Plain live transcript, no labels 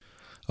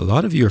A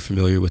lot of you are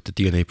familiar with the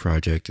DNA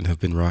Project and have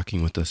been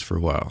rocking with us for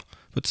a while,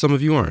 but some of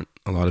you aren't.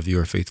 A lot of you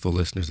are faithful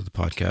listeners of the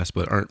podcast,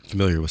 but aren't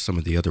familiar with some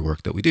of the other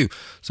work that we do.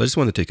 So I just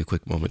want to take a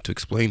quick moment to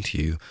explain to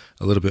you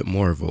a little bit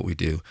more of what we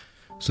do.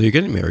 So you're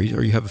getting married,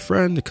 or you have a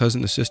friend, a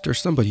cousin, a sister,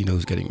 somebody you know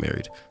is getting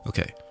married.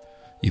 Okay.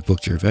 You've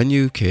booked your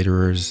venue,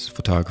 caterers,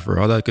 photographer,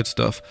 all that good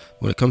stuff.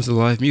 When it comes to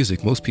live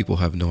music, most people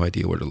have no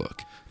idea where to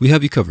look. We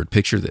have you covered.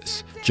 Picture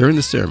this. During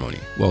the ceremony,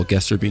 while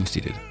guests are being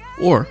seated,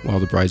 or while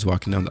the bride's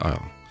walking down the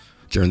aisle.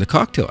 During the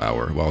cocktail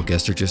hour, while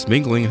guests are just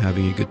mingling and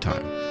having a good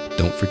time.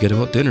 Don't forget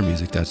about dinner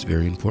music. That's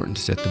very important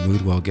to set the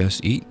mood while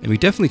guests eat. And we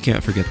definitely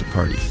can't forget the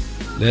party.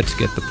 Let's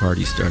get the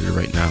party started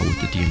right now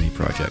with the DNA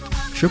Project.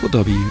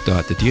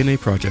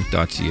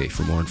 www.thednaproject.ca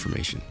for more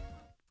information.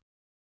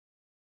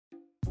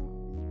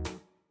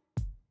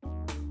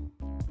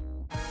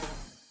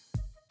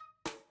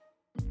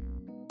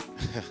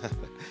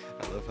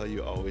 I love how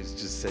you always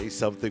just say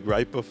something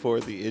right before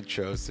the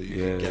intro so you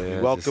can get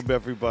me. Welcome,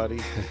 everybody,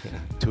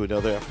 to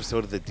another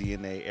episode of the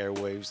DNA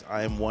Airwaves.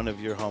 I am one of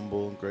your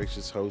humble and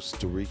gracious hosts,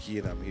 Doriki,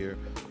 and I'm here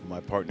with my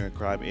partner in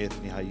crime,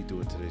 Anthony. How you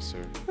doing today,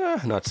 sir?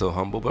 Not so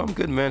humble, but I'm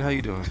good, man. How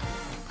you doing?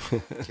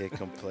 Can't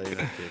complain.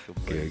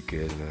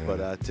 Good, man.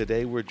 But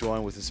today we're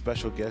joined with a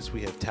special guest.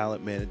 We have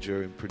talent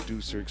manager and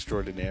producer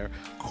extraordinaire,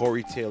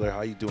 Cory Taylor.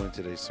 How you doing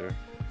today, sir?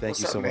 Thank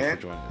you so much for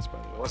joining us, by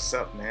the way. What's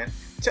up, man?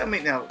 Tell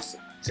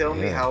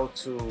me how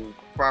to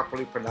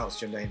properly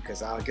pronounce your name,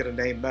 because I'll get a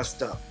name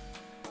messed up.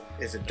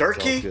 Is it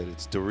Durkee? It's all good.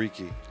 It's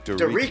Doriki.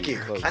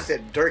 Doriki. I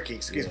said Durkee.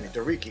 Excuse me.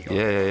 Doriki.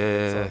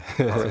 Okay. Yeah.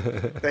 All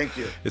right. Thank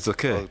you. It's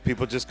okay. Well,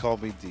 people just call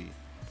me D.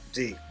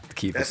 D.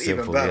 Keep That's it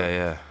simple. even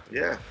better.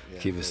 Yeah.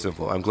 Keep it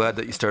simple. I'm glad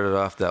that you started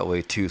off that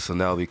way too. So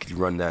now we could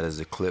run that as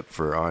a clip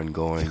for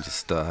ongoing,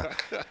 just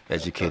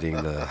educating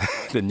the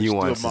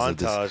nuances. Do a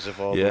montage of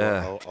all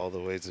the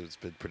ways it's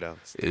been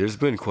pronounced. There's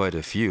been quite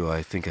a few.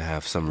 I think I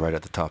have some right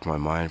at the top of my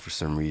mind for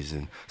some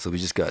reason. So we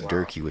just got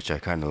Durkee, which I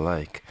kind of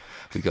like.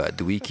 We got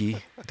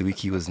Dweeky.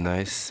 Dweeky was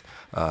nice.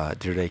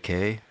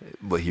 Direke,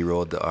 but he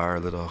rolled the R a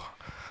little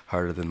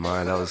harder than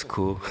mine. That was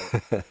cool.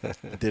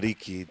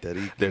 Deriki.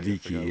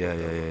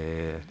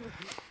 Yeah.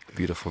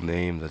 Beautiful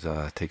name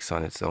that takes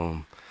on its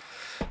own.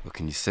 What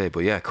can you say?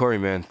 But yeah, Cory,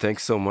 man,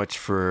 thanks so much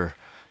for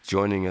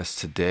joining us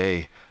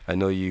today. I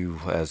know you,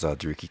 as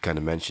Deriki kind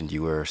of mentioned,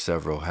 you wear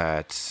several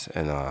hats,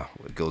 and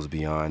it goes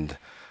beyond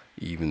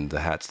even the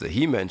hats that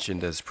he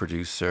mentioned as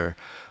producer.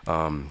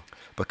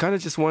 But kind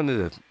of just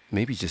wanted to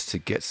maybe just to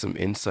get some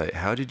insight.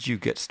 How did you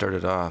get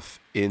started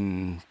off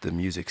in the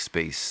music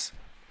space?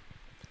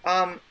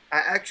 I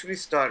actually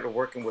started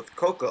working with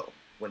Coko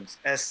when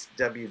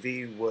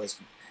SWV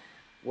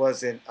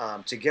wasn't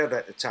together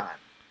at the time.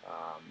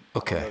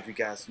 Okay. I don't know if you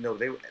guys know,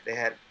 they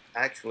had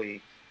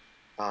actually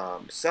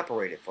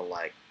separated for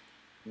like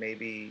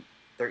maybe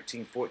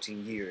 13,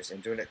 14 years.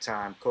 And during that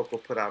time, Coko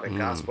put out a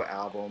gospel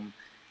album.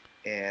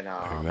 And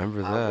I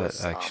remember that, I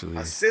was, actually.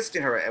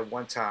 assisting her at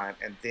one time.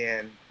 And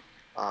then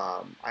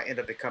I ended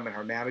up becoming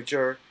her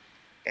manager.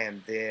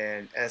 And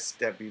then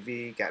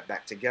SWV got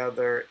back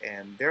together,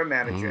 and their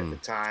manager at the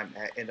time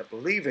ended up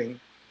leaving,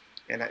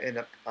 and I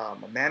ended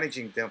up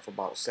managing them for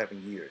about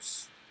 7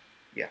 years.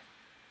 Yeah.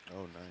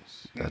 Oh,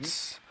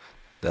 nice.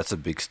 That's a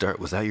big start.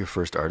 Was that your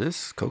first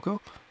artist,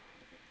 Coko?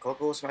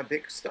 Coko was my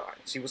big start.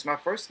 She was my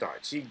first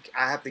start.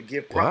 I have to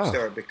give props to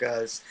her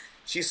because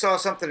she saw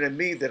something in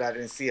me that I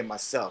didn't see in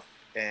myself.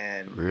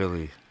 And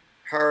really,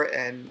 her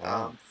and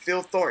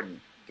Phil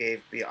Thornton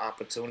gave me an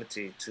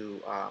opportunity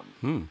to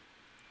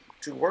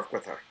work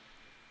with her,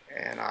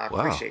 and I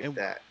appreciate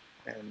that.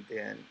 And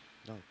then,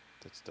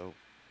 that's dope.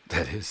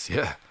 That is,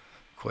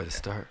 quite a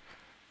start.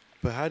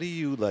 But how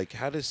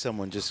does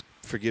someone, just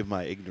forgive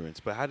my ignorance,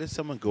 but how does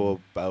someone go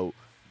about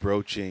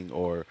broaching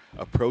or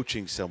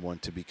approaching someone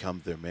to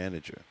become their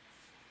manager?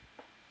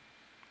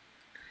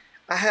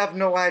 I have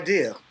no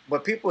idea,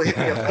 but people hit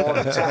me up all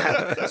the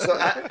time. So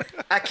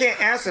I can't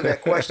answer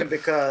that question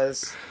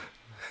because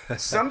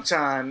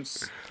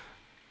sometimes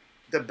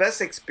the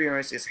best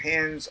experience is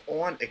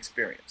hands-on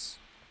experience.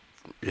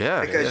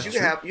 Yeah. Because you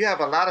have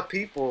a lot of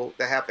people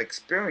that have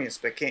experience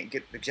but can't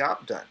get the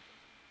job done.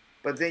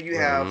 But then you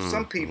have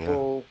some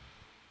people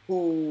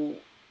who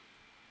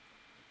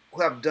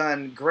have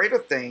done greater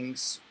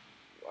things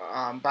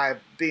by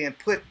being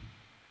put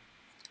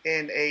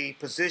in a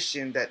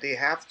position that they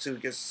have to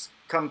just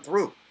come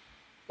through,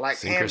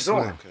 like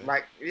hands-on,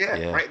 right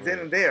then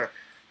and there.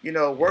 You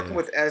know, working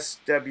with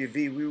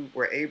SWV, we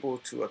were able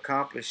to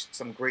accomplish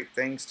some great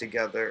things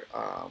together.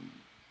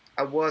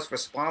 I was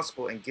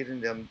responsible in getting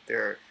them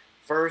their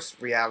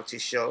first reality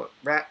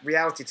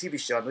TV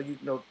show. I know you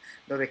know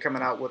they're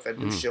coming out with a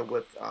new show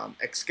with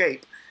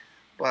Escape,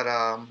 but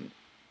I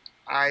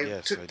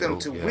took them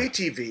to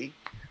WeTV.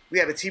 We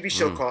had a TV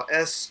show called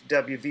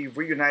SWV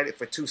Reunited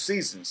for 2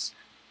 seasons,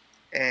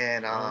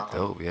 and I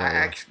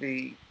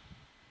actually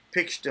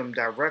pitched them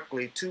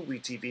directly to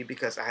WeTV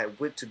because I had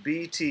went to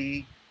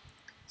BT,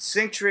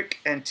 Centric,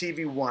 and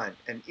TV One,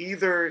 and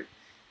either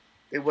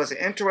they wasn't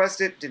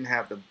interested, didn't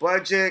have the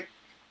budget,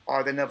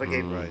 or they never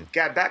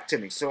got back to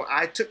me. So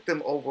I took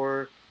them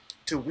over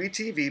to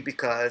WeTV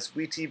because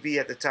WeTV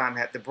at the time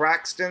had the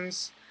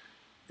Braxtons.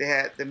 They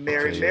had the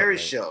Mary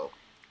Show.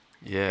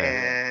 Yeah.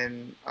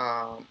 And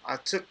I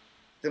took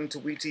them to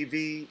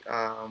WeTV.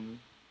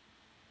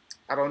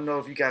 I don't know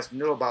if you guys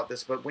know about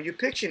this, but when you're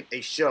pitching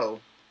a show,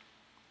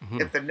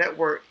 if the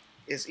network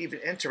is even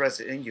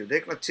interested in you, they're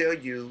going to tell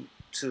you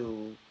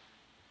to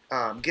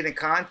get in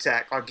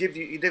contact, or they're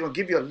going to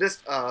give you a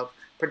list of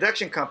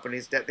production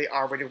companies that they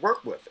already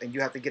work with, and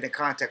you have to get in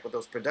contact with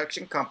those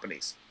production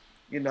companies,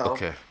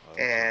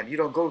 and you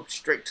don't go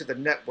straight to the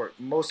network.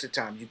 Most of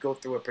the time you go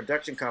through a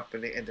production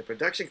company, and the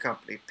production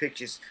company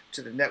pitches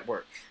to the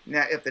network.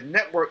 Now if the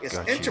network is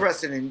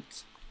interested in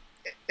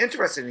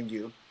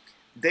you,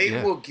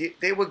 they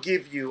will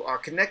give you or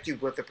connect you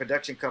with the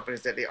production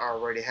companies that they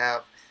already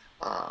have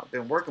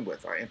been working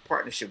with or in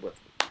partnership with.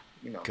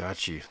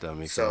 Got you. That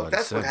makes a lot of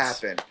sense. So that's what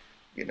happened.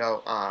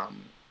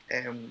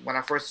 And when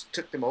I first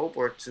took them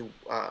over to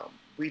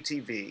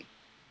WeTV,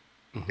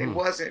 they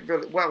wasn't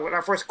really, well, when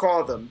I first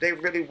called them, they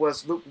really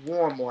was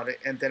lukewarm on it.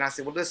 And then I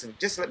said, well, listen,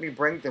 just let me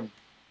bring them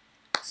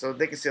so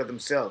they can sell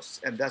themselves.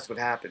 And that's what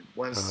happened.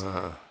 Once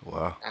I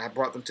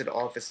brought them to the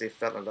office, they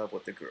fell in love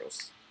with the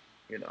girls,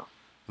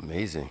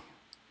 Amazing.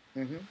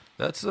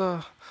 That's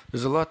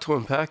there's a lot to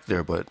unpack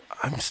there, but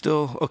I'm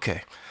still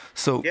okay.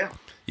 So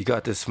you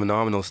got this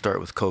phenomenal start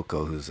with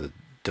Coko, who's a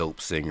dope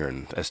singer,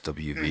 and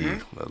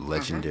SWV, a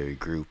legendary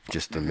group.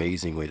 Just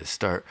amazing way to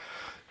start.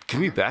 Can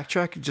we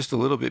backtrack just a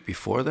little bit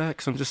before that?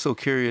 Because I'm just so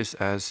curious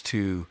as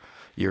to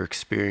your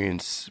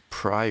experience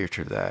prior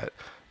to that.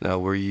 Now,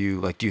 were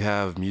you do you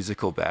have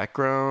musical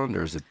background,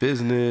 or is it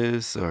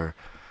business, or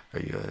are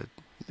you?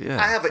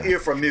 I have an ear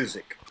for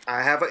music.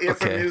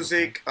 For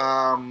music.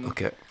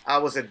 I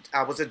was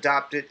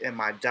adopted, and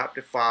my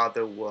adopted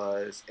father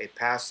was a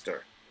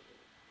pastor,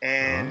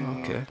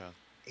 and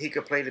he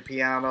could play the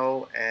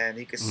piano and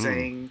he could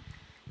sing,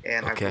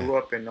 and I grew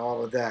up in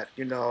all of that,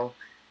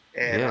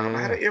 And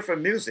I had an ear for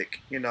music,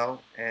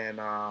 and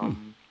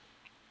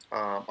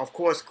of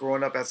course,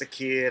 growing up as a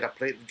kid, I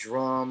played the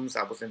drums.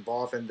 I was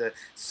involved in the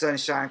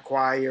Sunshine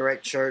Choir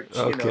at church,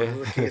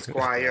 the kids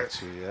choir.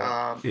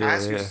 I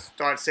actually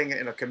started singing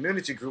in a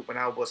community group when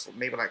I was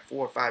maybe like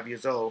 4 or 5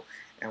 years old,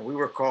 and we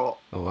were called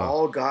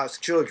All God's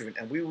Children,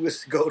 and we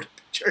used to go to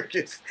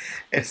churches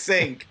and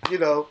sing,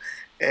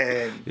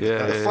 And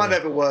the fun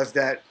of it was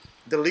that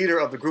the leader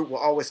of the group will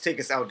always take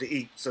us out to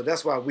eat. So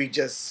that's why we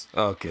just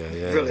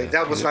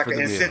that was like an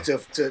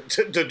incentive to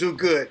do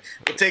good.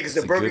 We'll take us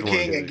to Burger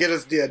King and get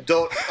us the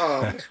adult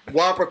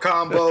Whopper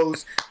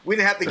combos. We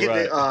didn't have to get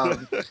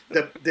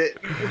the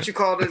what you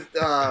call it,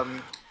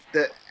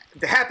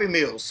 the Happy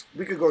Meals.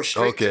 We could go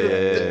straight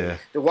to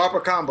the Whopper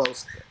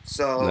combos.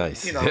 So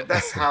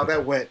that's how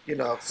that went.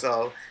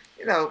 So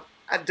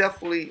I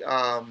definitely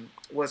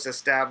was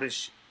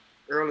established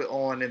early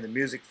on in the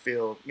music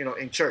field,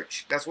 in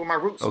church. That's where my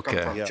roots come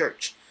from,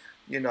 church.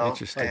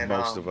 Interesting. And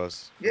most of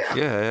us.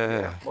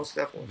 Yeah, most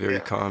definitely.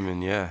 Very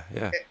common,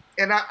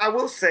 And I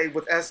will say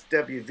with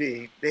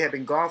SWV, they have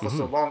been gone for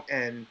so long,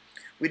 and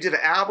we did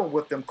an album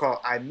with them called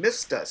I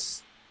Missed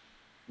Us,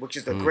 which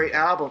is a great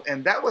album,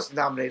 and that was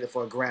nominated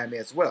for a Grammy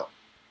as well.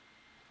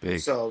 Big.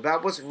 So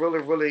that was really,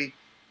 really,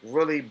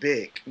 really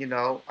big,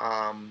 really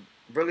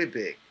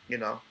big,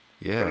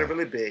 really,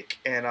 really big.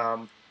 And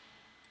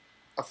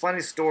a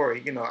funny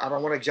story, I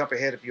don't want to jump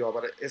ahead of you all,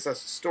 but it's a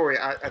story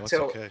I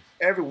tell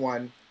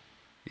everyone.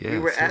 We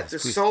were at the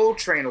Soul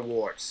Train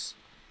Awards,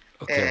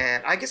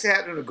 and I guess I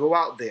happened to go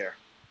out there.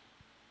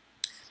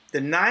 The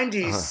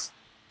 90s,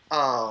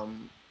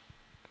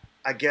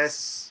 I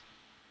guess,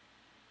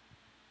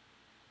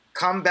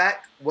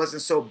 comeback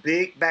wasn't so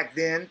big back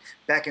then,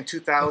 back in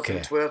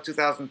 2012,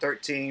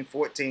 2013,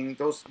 14,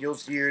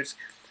 those years.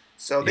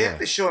 So they had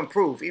to show and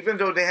prove. Even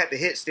though they had the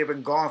hits, they've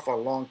been gone for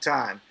a long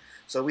time.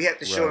 So we had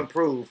to show and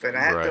prove, and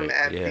I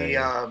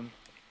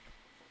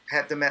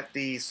had them at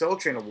the Soul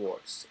Train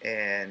Awards,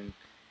 and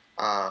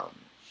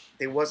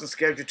they wasn't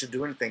scheduled to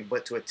do anything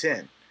but to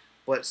attend,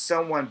 but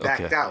someone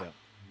backed out.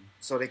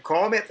 So they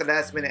called me at the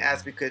last minute,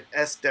 asked me could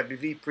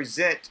SWV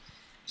present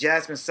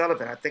Jasmine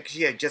Sullivan. I think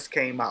she had just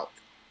came out,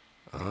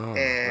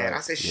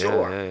 I said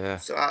sure.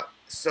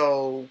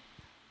 So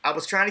I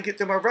was trying to get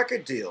them a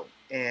record deal,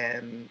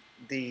 and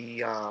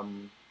the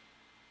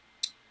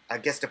I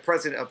guess the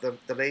president of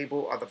the label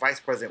or the vice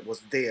president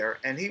was there,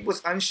 and he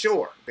was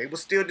unsure. They were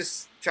still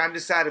just trying to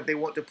decide if they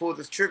want to pull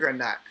this trigger or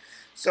not.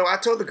 So I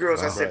told the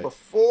girls, I said,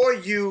 before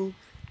you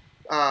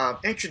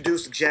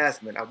introduce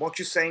Jasmine, I want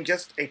you to sing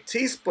just a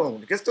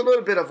teaspoon, just a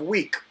little bit of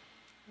Weak.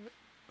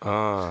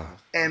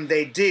 And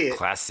they did.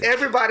 Classic.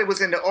 Everybody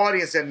was in the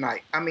audience that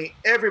night. I mean,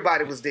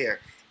 everybody was there.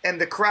 And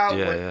the crowd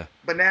went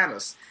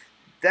bananas.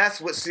 That's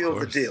what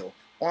sealed the deal.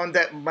 On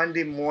that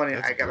Monday morning,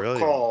 I got a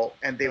call,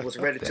 and they was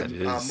ready to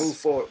move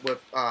forward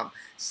with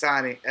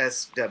signing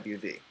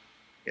SWV.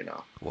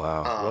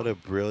 Wow, what a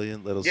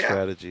brilliant little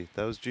strategy!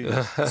 That was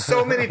genius.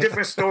 So many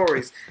different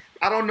stories.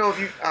 I don't know if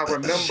you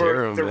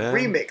remember the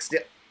remix,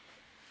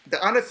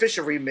 the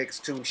unofficial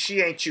remix to "She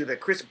Ain't You" that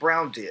Chris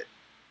Brown did.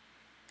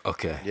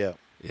 Okay. Yeah.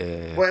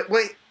 But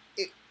wait,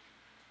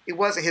 it it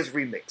wasn't his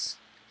remix.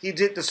 He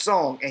did the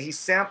song and he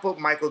sampled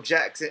Michael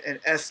Jackson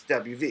and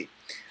SWV.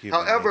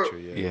 However,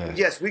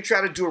 yes, we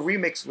tried to do a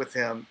remix with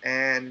him,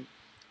 and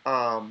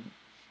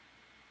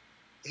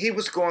he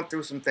was going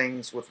through some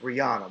things with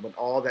Rihanna when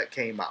all that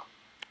came out.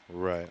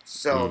 Right.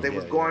 So they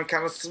was going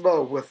kind of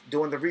slow with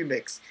doing the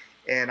remix,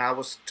 and I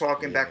was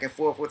talking back and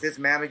forth with his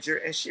manager,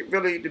 and she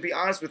really, to be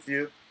honest with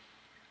you,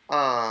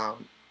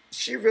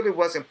 she really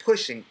wasn't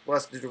pushing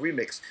us to do the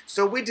remix.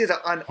 So we did an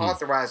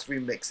unauthorized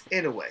remix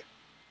anyway.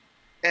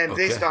 And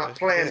they started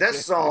playing that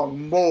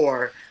song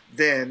more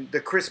than the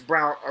Chris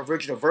Brown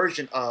original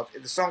version of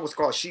it. The song was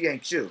called She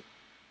Ain't You.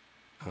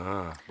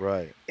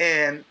 Right.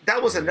 And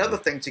that was another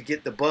thing to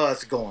get the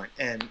buzz going.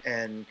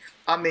 And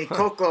I mean,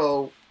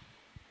 Coko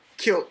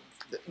killed,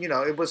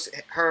 it was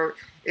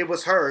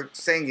her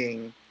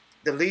singing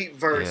the lead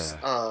verse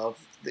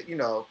of the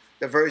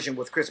version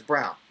with Chris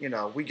Brown.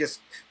 We just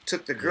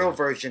took the girl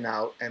version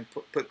out and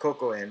put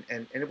Coko in,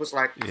 and it was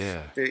like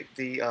the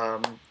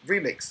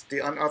remix, the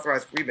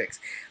unauthorized remix.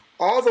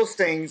 All those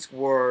things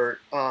were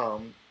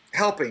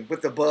helping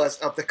with the buzz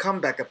of the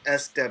comeback of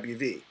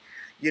SWV.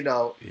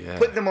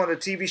 Putting them on a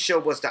TV show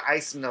was the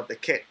icing on the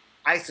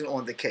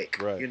cake.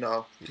 Right.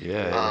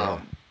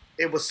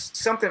 It was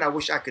something I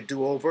wish I could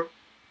do over.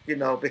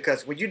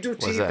 Because when you do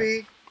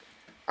TV,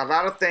 a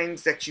lot of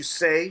things that you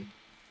say,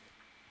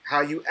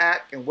 how you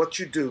act, and what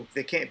you do,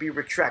 they can't be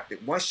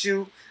retracted. Once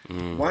you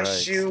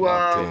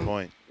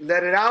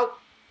let it out,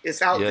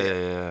 it's out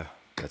there. Yeah.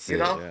 That's it.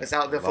 It's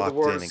out there for the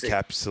world to see.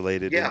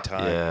 Encapsulated in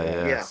time.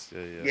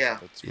 Yeah.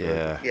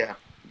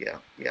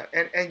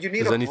 And you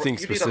need. Does anything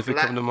specific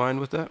come to mind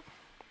with that?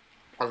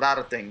 A lot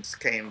of things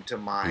came to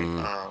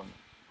mind.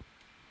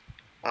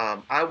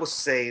 I would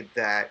say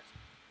that,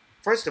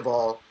 first of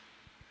all,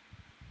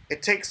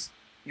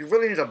 you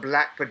really need a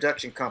black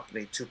production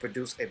company to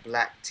produce a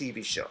black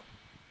TV show.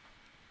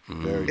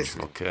 Very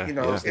true.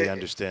 They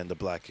understand the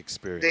black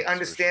experience. They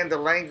understand the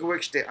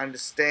language. They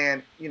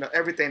understand,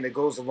 everything that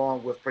goes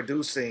along with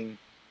producing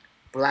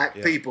black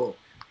people.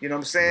 You know what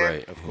I'm saying?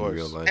 Right, of course.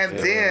 Real life. And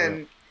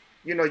then,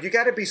 you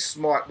got to be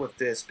smart with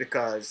this,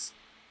 because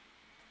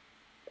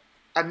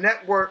a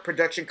network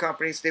production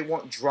companies, they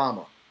want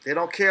drama. They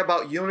don't care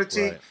about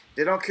unity. Right.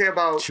 They don't care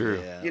about,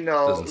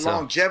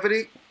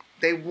 longevity.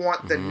 They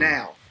want the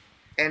now.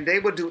 And they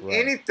would do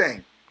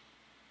anything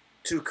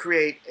to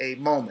create a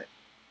moment.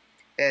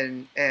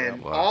 And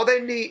all they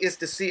need is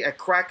to see a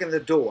crack in the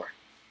door.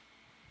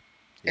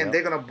 And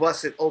they're going to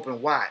bust it open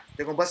wide.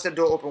 They're going to bust the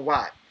door open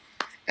wide.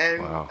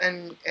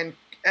 And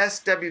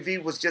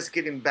SWV was just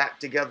getting back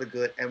together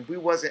good, and we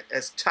wasn't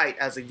as tight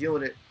as a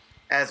unit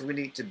as we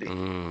need to be.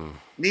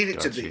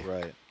 Needed to be.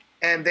 Right.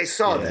 And they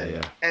saw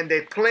that. And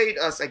they played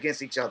us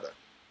against each other.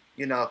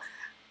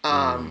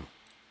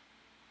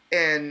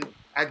 And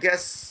I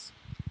guess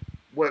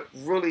what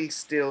really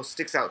still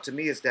sticks out to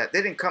me is that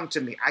they didn't come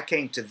to me. I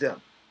came to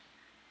them.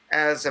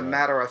 As a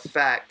matter of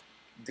fact,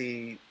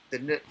 the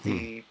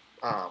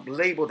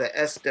label that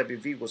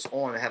SWV was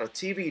on had a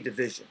TV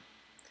division,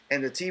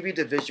 and the TV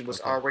division was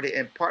already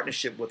in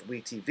partnership with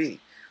WeTV.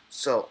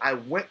 So I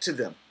went to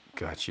them.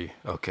 Got you.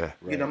 Okay.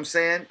 Right. You know what I'm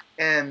saying?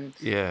 And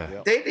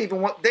they didn't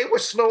even they were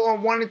slow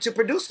on wanting to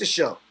produce the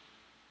show.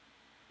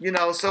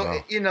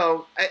 So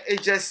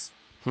it just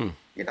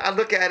I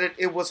look at it.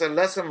 It was a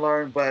lesson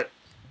learned, but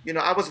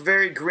I was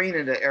very green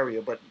in the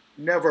area, but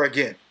never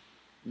again.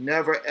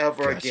 Never,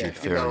 ever again.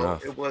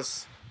 It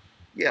was,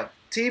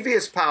 TV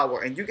is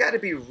power, and you got to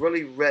be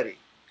really ready.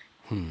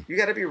 You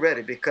got to be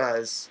ready,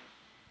 because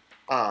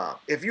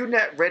if you're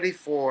not ready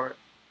for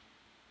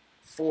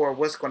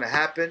what's going to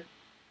happen,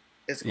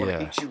 it's going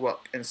to eat you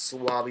up and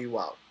swallow you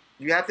out.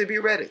 You have to be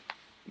ready.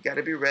 You got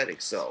to be ready.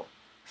 So,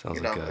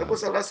 it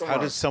was a lesson. How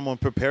does someone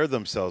prepare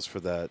themselves for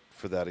that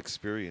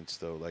experience,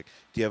 though? Like,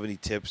 do you have any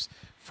tips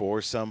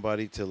for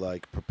somebody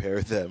to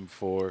prepare them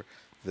for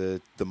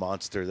the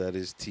monster that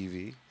is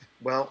TV?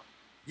 Well,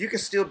 you can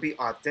still be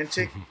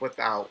authentic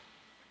without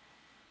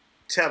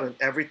telling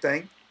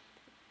everything.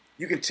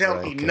 You can tell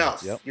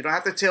enough. Yep. You don't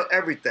have to tell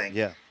everything.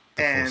 Yeah.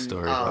 And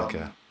full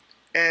story.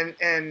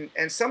 And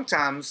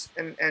sometimes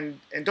and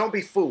don't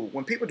be fooled.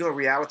 When people do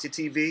reality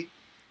TV,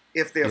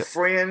 if they're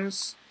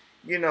friends,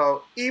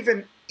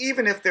 even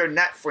if they're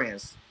not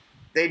friends,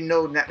 they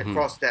know not to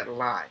cross that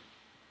line.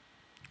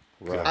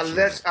 Right.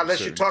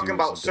 Unless you're talking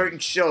about certain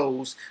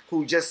shows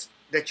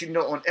that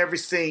on every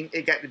scene,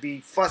 it got to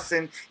be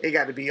fussing, it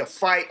got to be a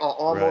fight or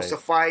almost a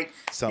fight.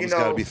 Something's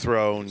got to be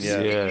thrown. You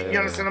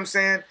understand what I'm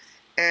saying?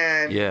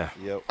 And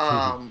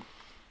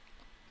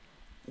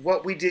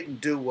what we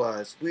didn't do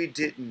was we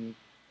didn't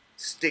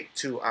stick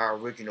to our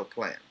original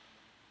plan.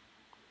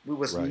 We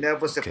was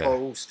never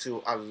supposed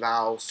to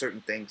allow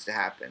certain things to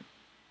happen.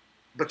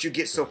 But you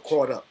get so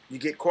caught up. You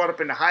get caught up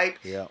in the hype.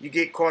 Yeah. You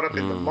get caught up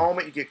in the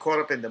moment. You get caught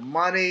up in the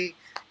money.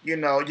 You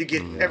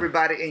get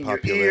everybody in your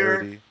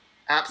ear.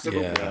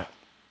 Absolutely. Yeah.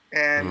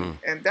 And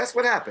that's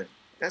what happened.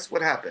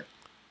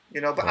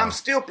 But I'm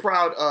still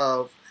proud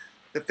of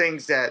the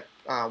things that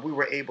we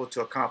were able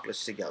to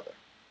accomplish together.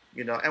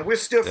 And we're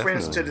still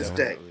friends to this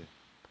day.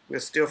 We're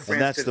still friends.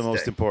 And that's to the this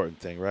most day. important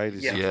thing, right?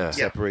 Is Yeah.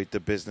 separate the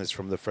business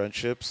from the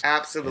friendships.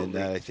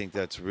 Absolutely. And I think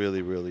that's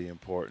really, really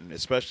important,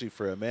 especially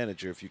for a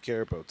manager if you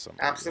care about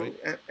somebody. Absolutely.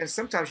 Right? And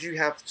sometimes you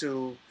have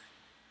to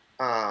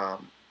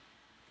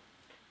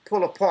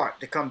pull apart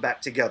to come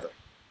back together.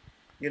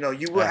 You know,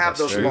 you will have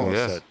those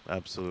moments. Yeah.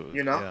 Absolutely.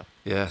 You know?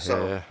 Yeah.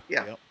 So,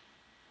 yeah. Yep.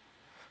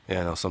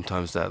 Yeah, no,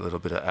 sometimes that little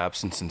bit of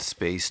absence and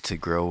space to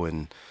grow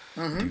and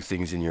do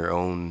things in your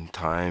own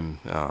time,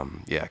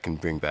 can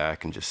bring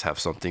back and just have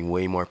something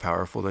way more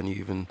powerful than you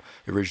even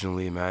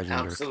originally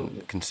imagined or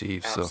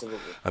conceived. Absolutely.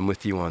 So I'm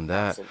with you on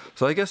that. Absolutely.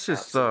 So I guess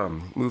just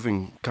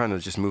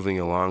moving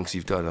along. So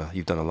you've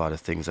done a lot of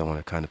things I want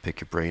to kind of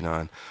pick your brain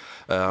on.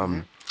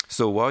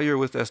 So while you're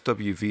with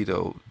SWV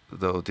though,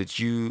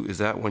 is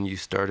that when you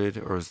started,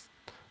 or is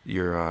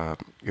your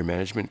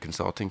management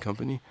consulting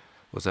company?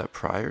 Was that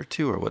prior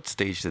to, or what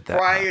stage did that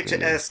prior happen to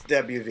in?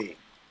 SWV?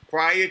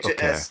 Prior to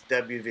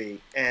SWV,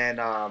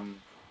 and I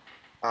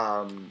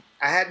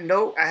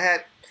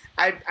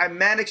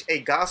managed a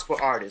gospel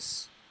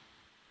artist,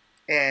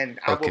 and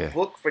I would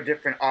book for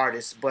different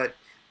artists. But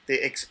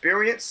the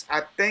experience,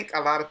 I think a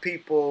lot of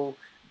people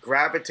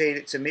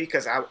gravitated to me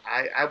because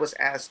I was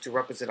asked to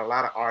represent a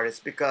lot of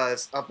artists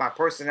because of my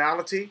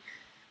personality,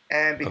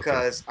 and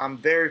because I'm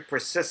very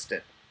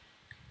persistent.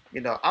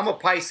 You know, I'm a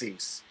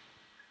Pisces.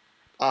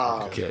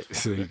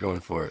 So you're going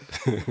for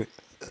it.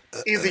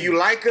 Either you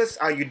like us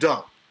or you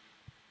don't.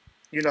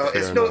 You know,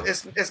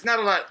 it's not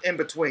a lot in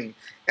between.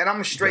 And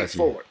I'm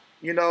straightforward,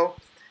 you know,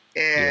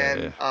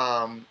 and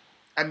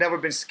I've never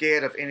been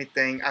scared of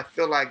anything. I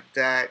feel like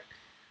that,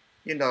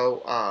 you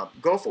know,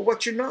 go for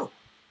what you know,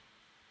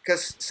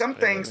 because some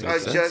things are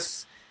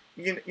just,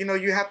 you know,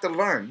 you have to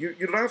learn.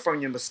 You learn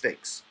from your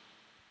mistakes,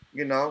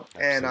 you know,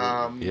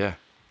 Absolutely.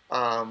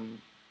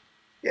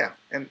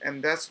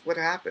 and that's what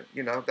happened.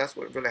 You know, that's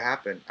what really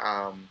happened.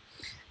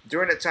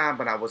 During the time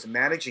when I was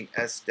managing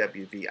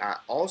SWV, I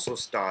also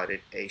started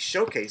a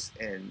showcase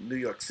in New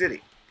York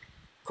City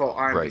called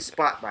R&B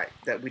Spotlight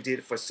that we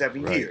did for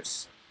 7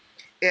 years.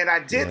 And I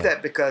did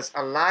that because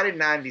a lot of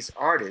 90s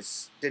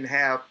artists didn't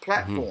have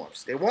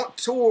platforms. They want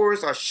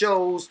tours or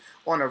shows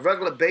on a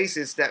regular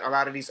basis that a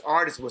lot of these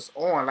artists was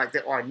on like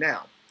they are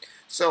now.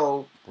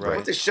 So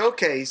with the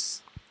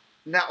showcase,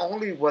 not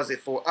only was it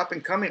for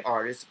up-and-coming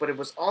artists, but it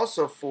was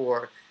also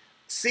for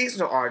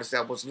seasonal artists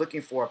that was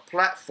looking for a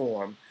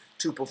platform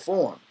to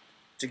perform,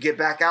 to get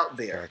back out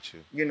there.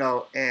 You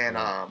know, and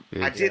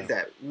I did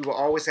that. We will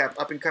always have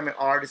up-and-coming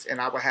artists, and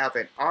I would have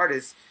an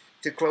artist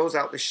to close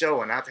out the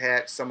show. And I've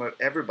had some of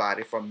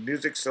everybody from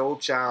Musiq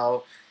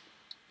Soulchild,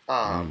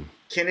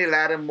 Kenny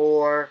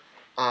Lattimore,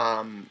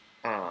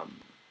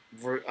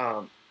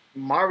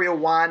 Mario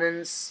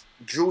Winans,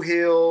 Drew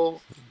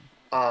Hill,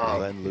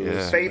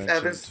 Faith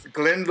Evans,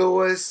 Glenn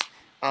Lewis.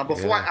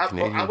 Before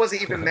I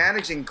wasn't even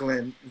managing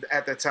Glenn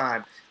at the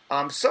time.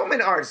 So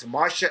many artists,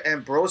 Marsha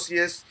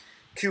Ambrosius,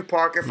 Q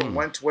Parker from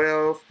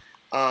 112.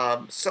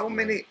 So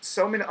many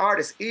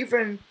artists.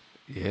 Even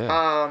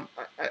a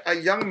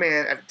young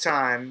man at the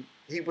time.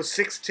 He was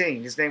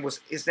 16. His name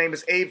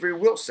is Avery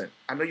Wilson.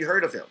 I know you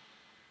heard of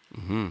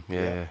him.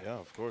 Yeah,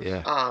 of course.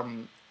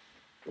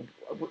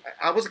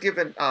 I was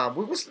given.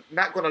 We was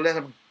not going to let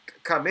him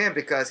come in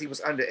because he was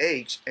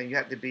underage, and you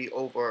had to be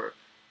over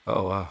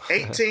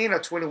 18 or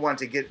 21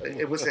 to get.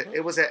 It was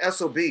at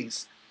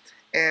SOBs.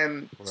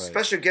 And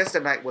special guest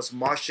tonight was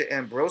Marsha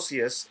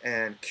Ambrosius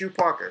and Q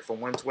Parker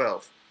from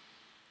 112.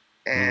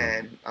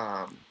 And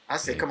I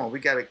said, "Come on, we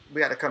gotta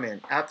come in."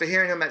 After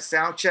hearing him at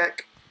sound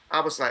check, I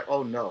was like,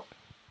 "Oh no,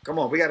 come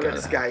on, we gotta let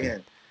this guy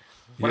in."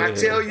 When I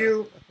tell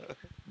you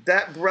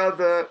that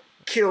brother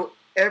killed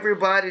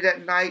everybody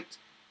that night,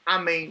 I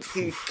mean,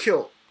 he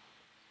killed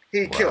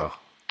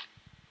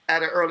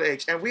at an early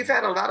age. And we've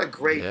had a lot of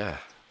great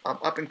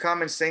up and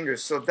coming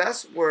singers. So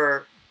that's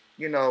where,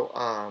 you know,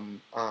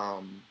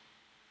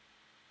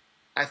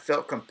 I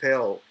felt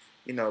compelled,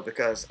 you know,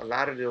 because a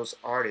lot of those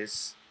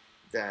artists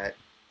that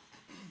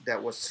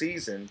were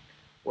seasoned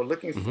were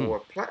looking for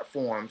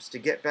platforms to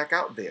get back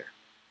out there,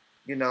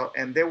 you know,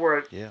 and there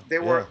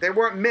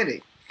weren't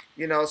many,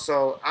 you know,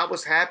 so I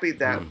was happy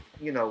that,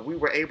 you know, we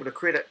were able to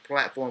create a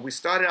platform. We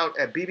started out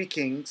at BB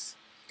King's,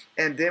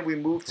 and then we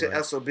moved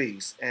to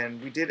SOBs,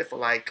 and we did it for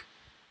like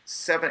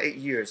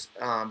 7-8 years.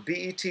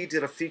 BET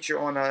did a feature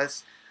on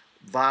us,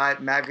 Vibe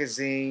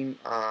magazine,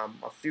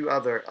 a few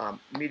other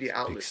media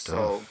outlets.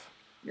 So,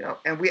 you know,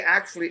 and we're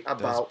actually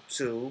about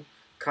to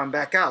come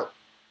back out.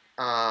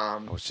 I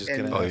was just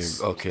going to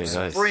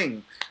ask.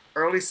 Spring,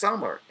 early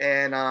summer.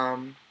 And I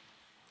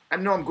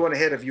know I'm going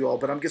ahead of you all,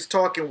 but I'm just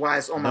talking while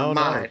it's on my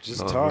mind. No,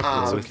 just talk.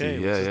 It's okay.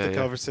 It's just a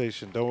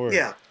conversation. Don't worry.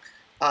 Yeah.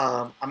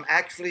 I'm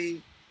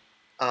actually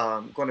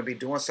going to be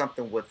doing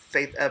something with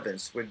Faith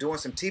Evans. We're doing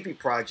some TV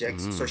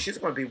projects. So she's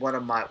going to be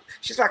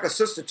she's like a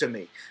sister to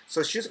me.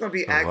 So she's going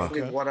to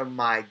be one of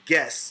my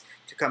guests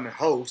to come and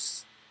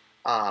host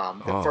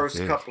the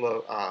first couple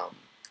of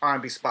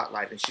R&B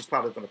Spotlight, and she's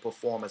probably going to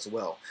perform as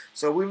well.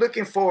 So we're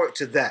looking forward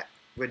to that.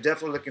 We're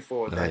definitely looking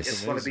forward to that.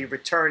 It's going to be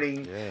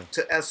returning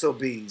to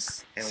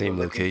SOBs. And Same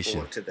we're looking location.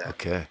 forward to that.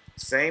 Okay.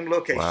 Same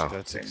location. Wow.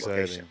 That's same exciting.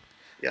 Location.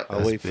 Yep. I'll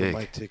That's wait for big.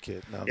 my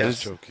ticket. No, I'm Yes.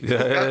 just joking.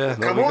 Yeah.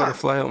 No, Come we on. gotta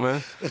fly out,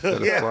 man.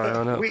 Gotta fly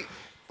on out.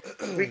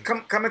 We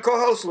come and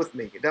co-host with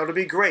me. That'll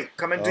be great.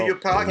 Come and do your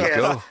There you podcast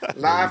go.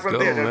 live from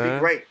there. That'll man. be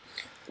great.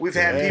 We've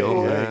had Hey,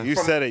 people. man. You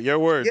from, said it. Your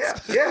words.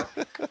 Yeah.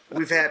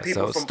 We've had That's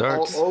people how it from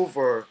starts. all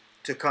over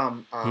to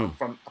come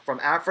from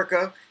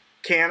Africa,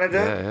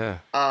 Canada.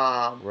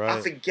 Yeah. Right.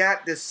 I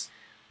forgot this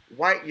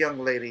white young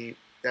lady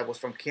that was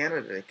from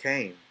Canada that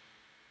came,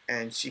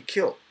 and she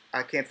killed.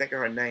 I can't think of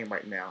her name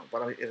right now,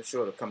 but it'll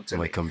sure to come to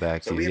me. Might come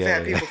back So to you. we've Yeah,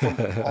 had people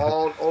from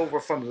all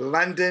over, from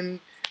London,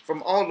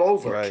 from all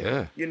over. Right.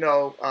 Yeah. You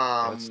know,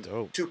 That's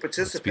dope. to Let's be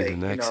participate. the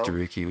next, you know.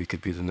 Ricky. We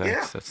could be the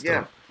next. That's yeah.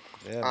 dope.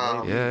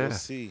 Yeah, maybe. Yeah. We'll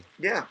see.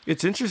 Yeah.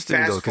 It's interesting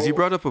Fast though, because you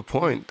forward. brought up a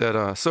point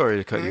that. Sorry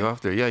to cut you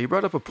off there. Yeah, you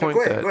brought up a point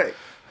Go ahead.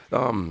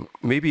 that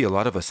maybe a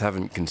lot of us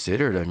haven't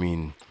considered. I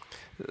mean,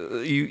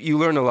 you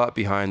learn a lot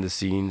behind the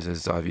scenes,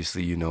 as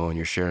obviously you know, and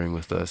you're sharing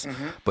with us.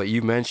 But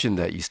you mentioned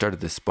that you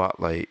started the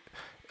spotlight.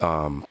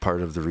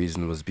 Part of the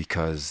reason was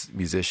because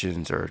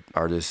musicians or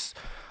artists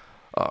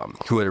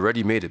who had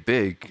already made it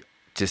big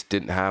just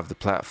didn't have the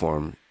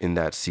platform in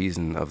that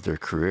season of their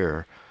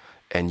career.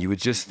 And you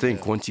would just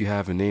think once you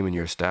have a name and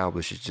you're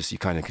established, it's just you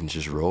kind of can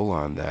just roll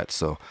on that.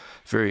 So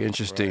very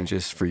interesting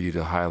just for you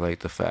to highlight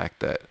the fact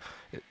that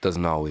it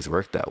doesn't always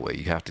work that way.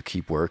 You have to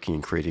keep working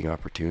and creating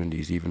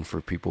opportunities, even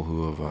for people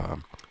who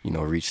have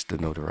reached the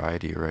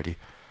notoriety already.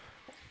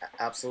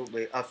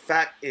 Absolutely. A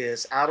fact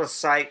is, out of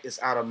sight is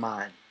out of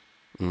mind.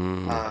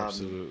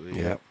 Absolutely.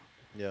 Yeah.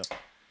 Yeah.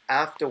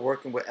 After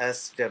working with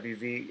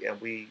SWV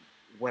and we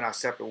went our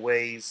separate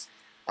ways,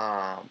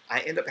 I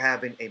ended up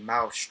having a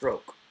mild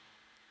stroke.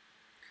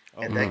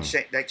 And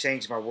that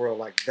changed my world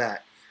like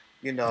that.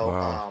 You know,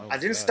 Wow. I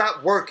didn't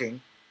stop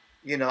working.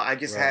 You know, I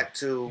just had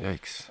to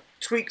Yikes.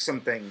 tweak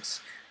some things.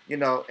 You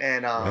know,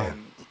 and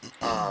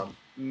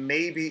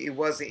maybe it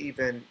wasn't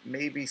even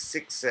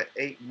 6 or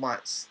 8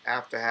 months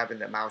after having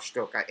the mild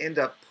stroke, I ended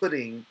up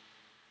putting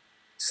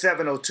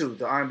 702,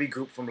 the R&B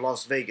group from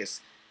Las Vegas,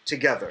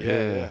 together.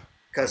 Yeah.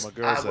 Because Where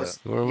my I girls was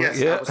at?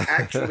 Yeah. I was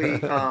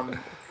actually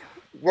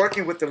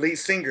working with the lead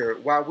singer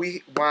while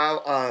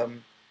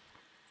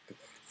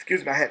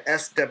I had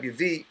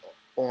SWV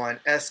on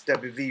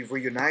SWV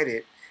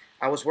Reunited.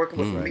 I was working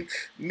with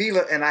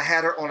Mila, and I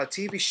had her on a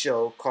TV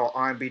show called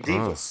R&B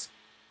Divas.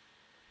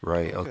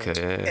 Right. Okay.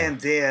 Yeah.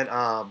 And then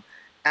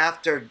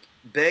after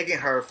begging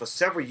her for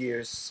several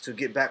years to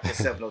get back to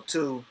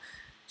 702,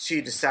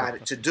 she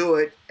decided to do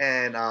it,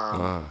 and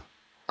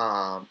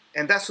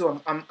that's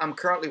who I'm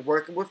currently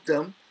working with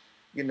them.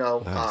 You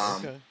know,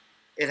 Nice.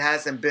 It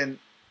hasn't been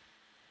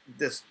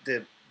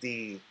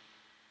the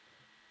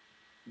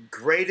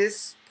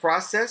greatest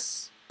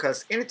process,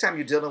 because anytime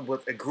you're dealing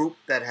with a group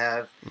that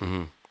have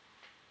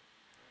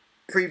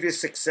previous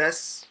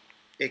success,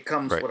 it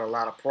comes with a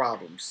lot of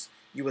problems.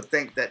 You would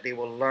think that they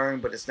will learn,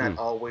 but it's not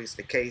always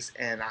the case.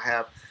 And I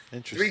have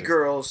 3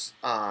 girls,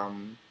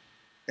 and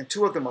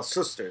 2 of them are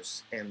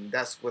sisters, and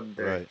that's when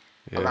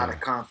a lot of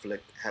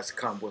conflict has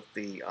come with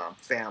the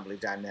family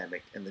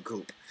dynamic in the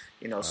group.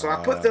 You know, so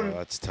I put them.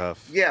 That's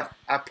tough. Yeah,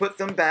 I put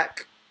them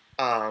back.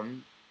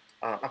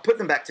 I put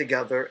them back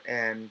together,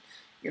 and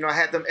you know, I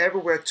had them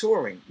everywhere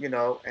touring. You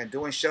know, and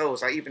doing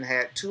shows. I even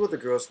had 2 of the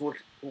girls who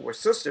were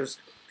sisters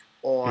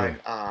on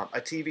a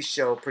TV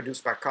show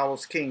produced by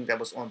Carlos King that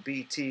was on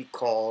BT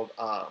called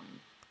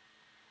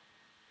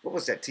what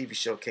was that TV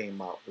show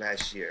came out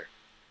last year?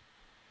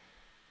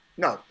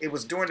 No, it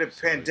was during the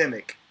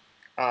pandemic.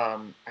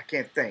 I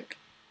can't think.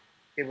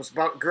 It was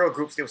about girl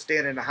groups. They were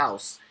staying in the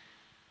house,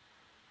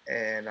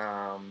 and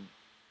I'll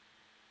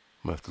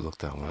have to look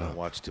that one I don't up.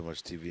 watch too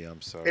much TV.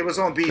 I'm sorry. it was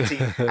on BT.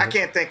 I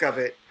can't think of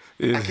it.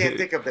 I can't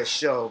think of that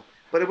show,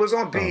 but it was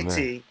on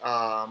BT.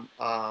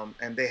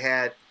 And they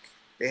had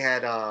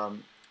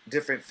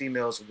different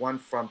females. One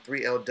from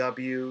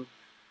 3LW.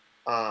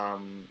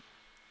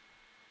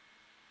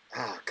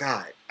 Oh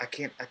God, I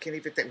can't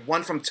even think.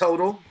 One from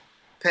Total.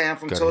 Pam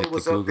from Gotta Total hit the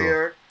was up Google.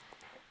 there.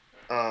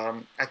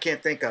 I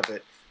can't think of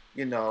it.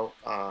 You know.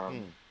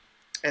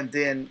 And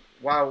then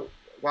while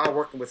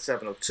working with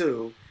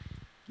 702,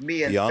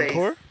 me and The Faith,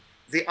 Encore?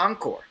 The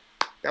Encore.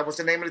 That was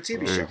the name of the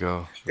TV There show. you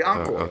go. The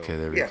Encore. Okay,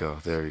 there we Yeah. go.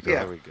 There we go.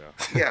 Yeah. There we go.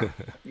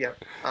 Yeah.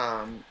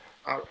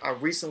 I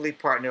recently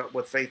partnered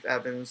with Faith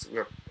Evans.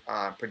 We're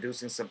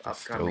producing some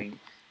upcoming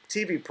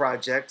TV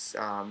projects.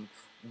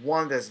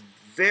 One that's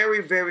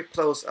very, very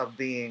close of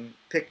being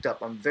picked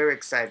up. I'm very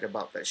excited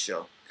about that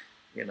show.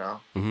 You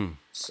know.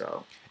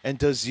 So. And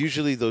does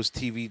usually those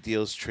TV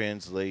deals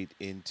translate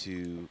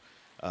into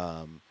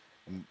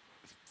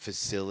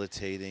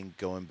facilitating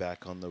going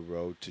back on the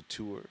road to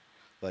tour?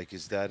 Like,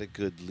 is that a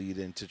good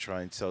lead-in to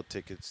try and sell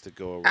tickets to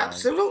go around?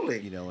 Absolutely.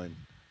 You know, and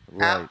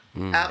right.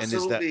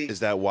 Absolutely. And is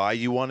that why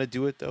you want to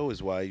do it though?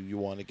 Is why you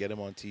want to get them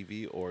on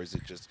TV, or is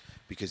it just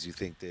because you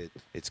think that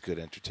it's good,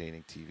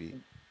 entertaining TV?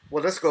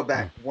 Well, let's go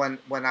back. When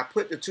I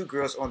put the 2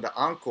 girls on the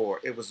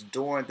Encore, it was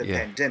during the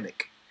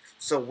pandemic,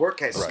 so work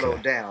had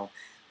slowed down.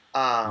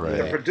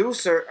 The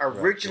producer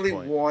originally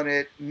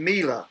wanted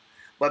Mila,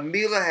 But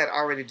Mila had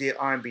already did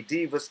R&B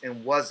Divas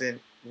and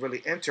wasn't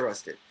really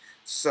interested.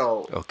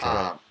 So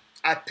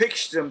I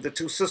pitched them the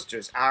two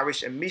sisters,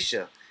 Irish and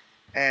Misha,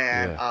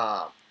 and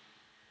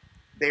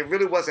they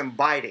really wasn't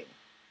biting.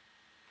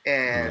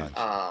 And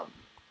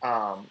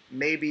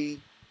maybe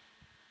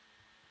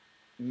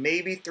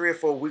 3 or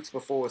 4 weeks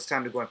before it was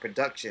time to go in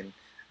production,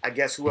 I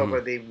guess whoever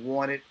they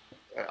wanted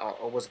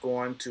or was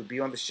going to be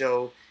on the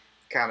show,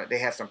 they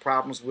had some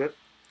problems with.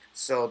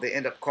 So they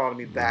end up calling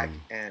me back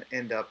and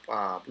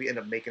we end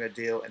up making a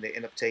deal, and they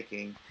end up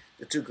taking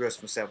the two girls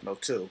from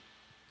 702.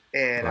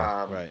 And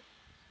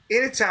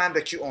anytime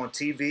that you're on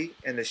TV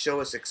and the show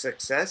is a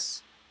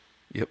success,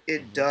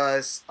 it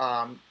does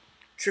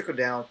trickle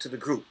down to the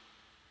group.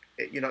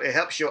 It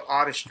helps your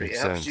artistry. Makes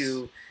it helps sense.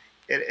 you.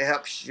 It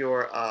helps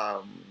your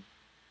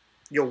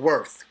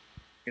worth.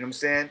 You know what I'm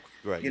saying?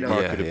 Right. You know,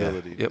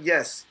 marketability. Yep.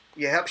 Yes,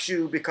 it helps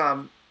you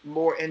become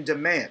more in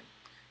demand.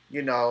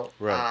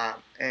 Right.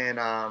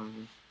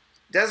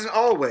 Doesn't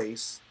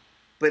always,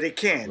 but it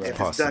can if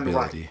it's done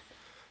right.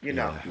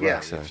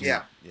 Makes sense. If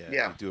you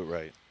do it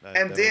right.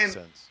 And that then, makes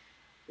sense.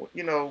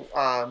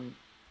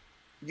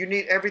 You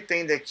need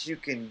everything that you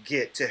can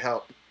get to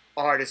help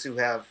artists who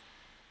have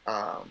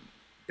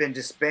been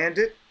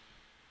disbanded,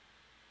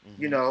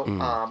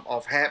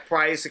 or had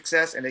prior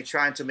success and they're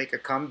trying to make a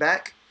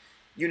comeback.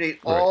 You need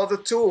all the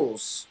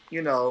tools,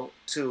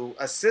 to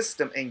assist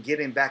them in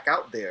getting back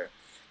out there.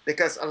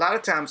 Because a lot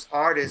of times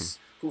artists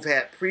who've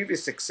had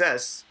previous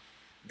success,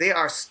 they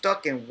are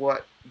stuck in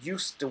what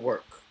used to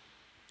work,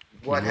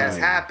 what has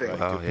happened,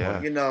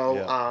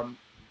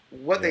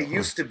 what they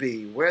used to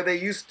be, where they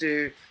used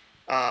to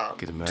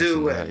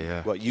do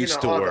it, what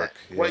used to work.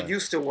 What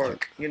used to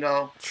work,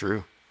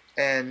 True.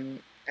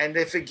 And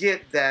they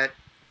forget that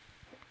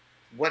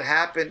what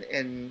happened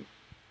in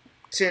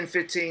 10,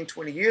 15,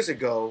 20 years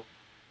ago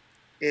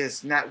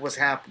is not what's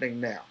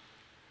happening now.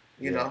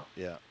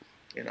 Yeah.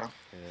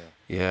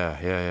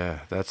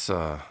 That's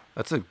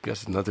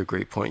another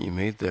great point you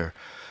made there.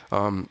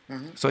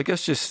 So I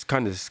guess just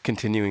kind of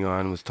continuing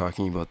on with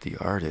talking about the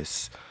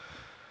artists.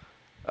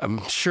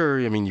 I'm sure,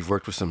 you've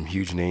worked with some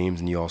huge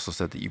names, and you also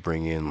said that you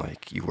bring in,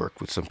 you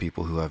work with some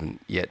people who haven't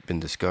yet been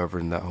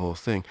discovered and that whole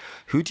thing.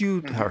 Who do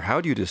you, or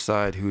how do you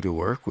decide who to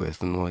work with,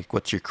 and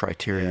what's your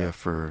criteria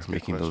for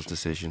making those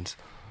decisions?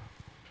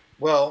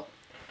 Well,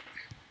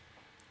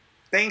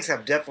 things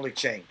have definitely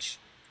changed.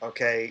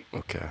 Okay.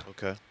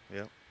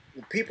 Yeah.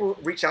 People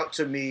reach out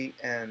to me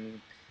and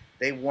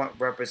they want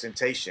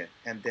representation,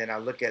 and then I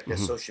look at their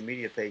social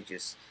media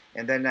pages,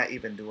 and they're not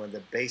even doing the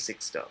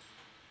basic stuff.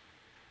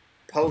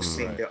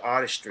 Posting their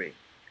artistry,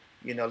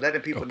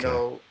 letting people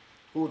know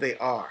who they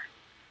are,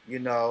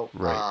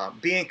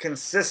 being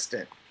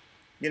consistent.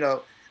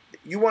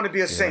 You want to be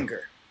a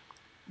singer,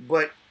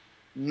 but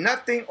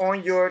nothing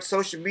on your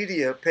social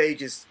media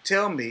pages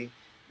tell me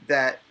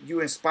that you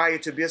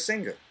inspired to be a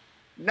singer.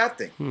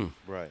 Nothing.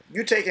 Right.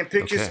 You taking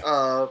pictures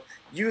of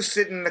you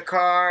sitting in the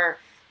car,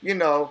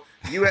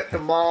 you at the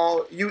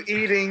mall, you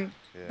eating,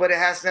 but it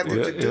has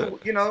nothing to do,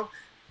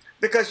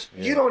 because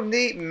you don't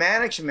need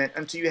management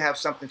until you have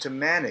something to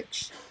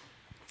manage.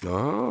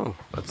 Oh,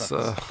 that's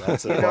a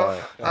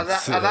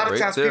lot of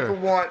times there. people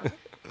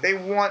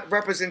want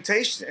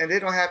representation and they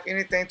don't have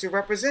anything to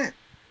represent.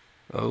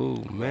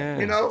 Oh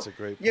man, that's a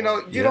great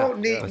point. You don't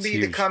need me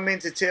huge. to come in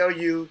to tell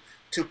you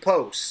to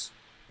post.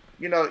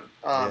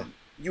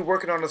 You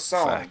working on a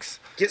song. Facts.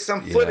 Get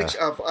some footage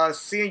of us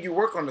seeing you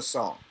work on the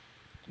song.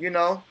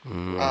 Let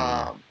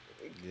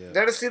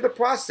us see the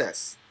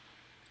process.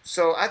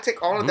 So I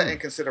take all of that in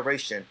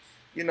consideration.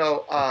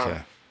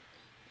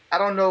 I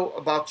don't know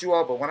about you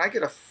all, but when I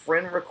get a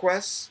friend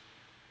request,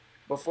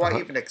 before I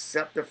even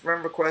accept the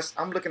friend request,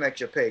 I'm looking at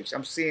your page.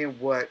 I'm seeing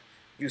what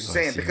you're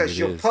saying, because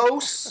your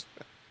posts,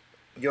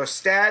 your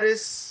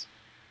status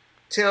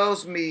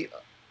tells me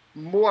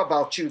more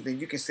about you than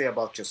you can say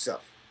about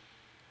yourself.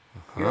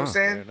 You know what I'm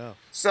saying? Fair enough.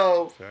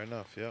 So fair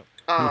enough. Yeah.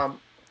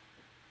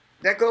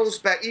 That goes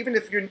back. Even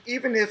if you're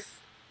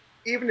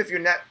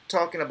not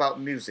talking about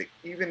music,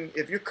 even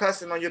if you're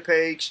cussing on your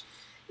page,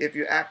 if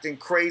you're acting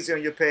crazy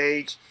on your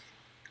page,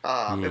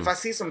 if I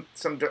see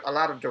a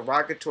lot of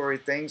derogatory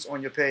things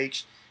on your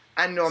page,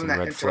 I know I'm not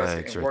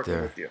interested in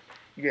working with you.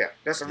 Yeah,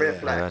 that's a red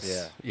flag.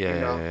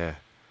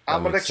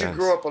 I'm gonna let you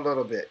grow up a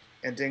little bit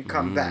and then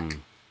come back.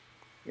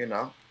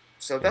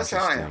 So that's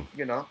how I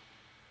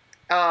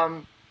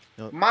am.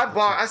 My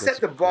bar, I set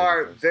the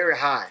bar very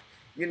high.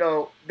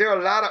 There are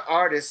a lot of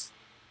artists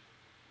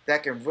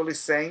that can really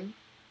sing,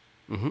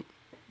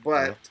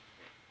 but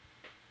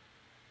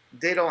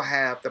they don't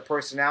have the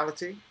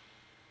personality.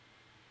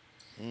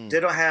 They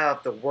don't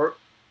have the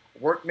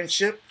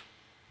workmanship.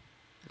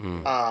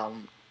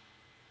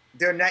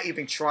 They're not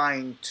even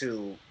trying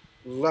to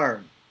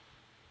learn.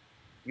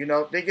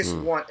 They just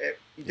want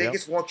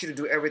you to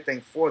do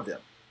everything for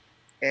them,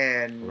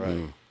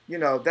 and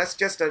that's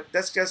just a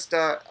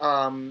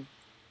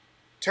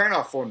turn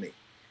off for me.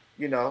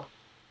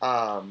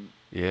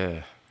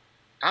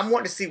 I'm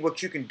wanting to see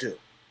what you can do,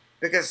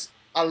 because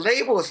a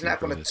label is not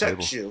going to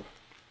touch you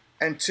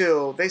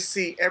until they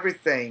see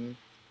everything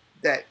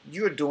that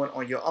you're doing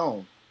on your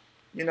own.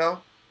 You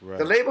know, Right.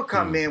 the label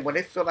come in when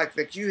they feel like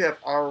that you have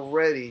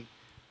already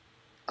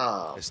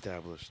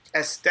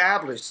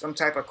established some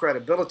type of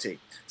credibility,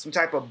 some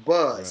type of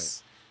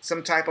buzz,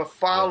 some type of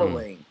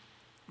following.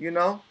 You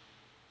know.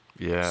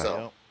 Yeah.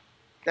 So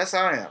that's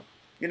how I am.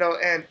 You know,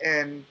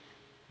 and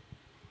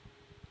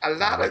a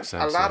lot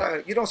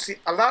of you don't see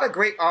a lot of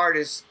great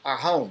artists are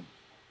home,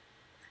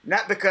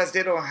 not because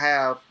they don't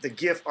have the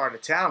gift or the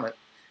talent,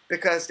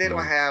 because they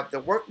don't have the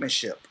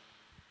workmanship,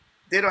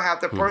 they don't have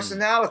the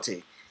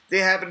personality, they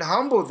haven't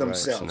humbled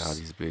themselves.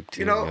 Personality's big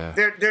too. You know,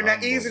 they're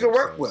not easy to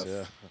work with.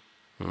 Yeah.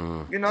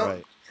 You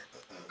know,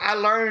 I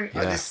learned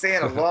this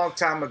saying a long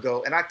time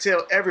ago, and I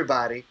tell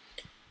everybody,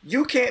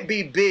 you can't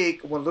be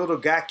big when little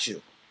got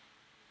you.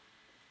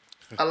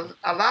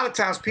 A lot of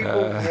times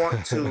people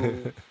want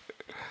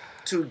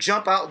to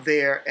jump out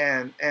there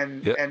and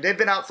they've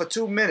been out for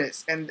 2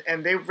 minutes and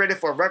they're ready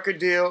for a record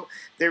deal,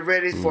 they're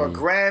ready for a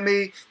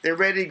Grammy, they're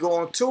ready to go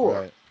on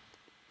tour.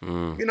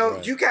 You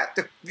know, you got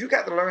to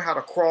learn how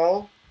to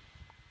crawl,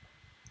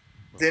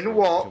 then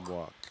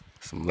walk,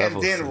 some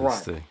levels and then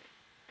run.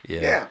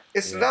 Yeah,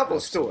 it's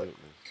levels to it.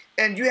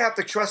 And you have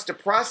to trust the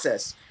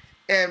process.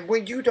 And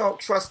when you don't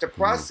trust the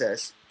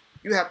process,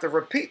 you have to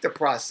repeat the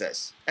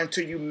process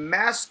until you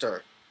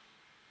master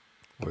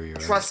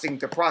trusting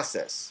the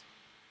process.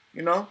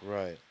 You know?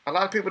 Right. A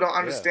lot of people don't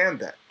understand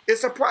that.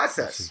 It's a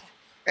process.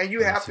 And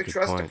you have to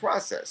trust the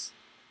process.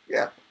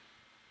 Yeah.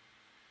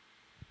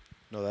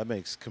 No, that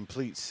makes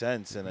complete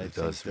sense. And I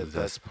think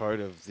that's part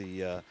of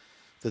the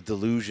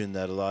delusion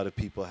that a lot of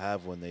people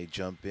have when they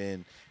jump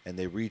in and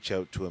they reach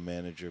out to a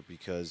manager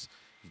because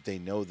they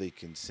know they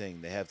can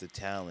sing. They have the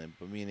talent.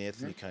 But me and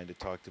Anthony kind of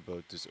talked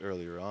about this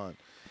earlier on,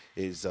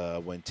 is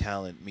when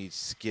talent meets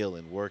skill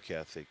and work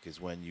ethic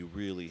is when you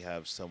really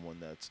have someone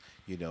that's,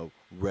 you know,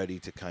 ready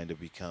to kind of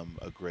become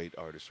a great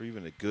artist or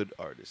even a good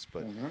artist.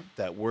 But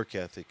that work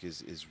ethic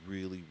is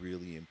really,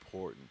 really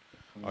important.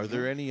 Are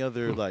there any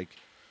other, like,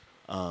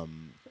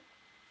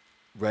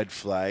 red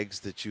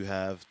flags that you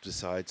have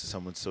besides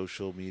someone's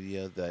social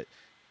media that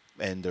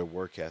and their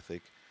work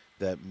ethic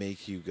that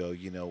make you go,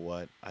 you know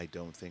what, I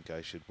don't think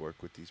I should work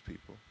with these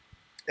people?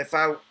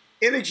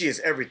 Energy is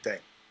everything.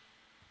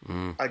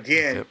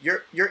 Again,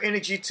 your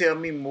energy tell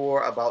me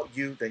more about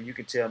you than you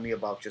can tell me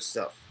about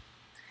yourself.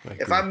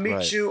 If I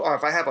meet you or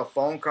if I have a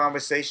phone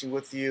conversation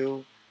with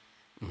you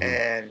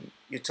and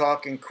you're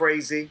talking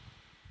crazy,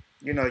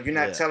 you know, you're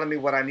not telling me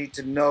what I need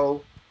to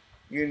know,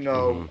 you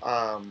know,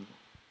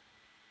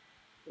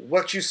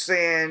 what you're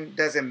saying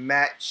doesn't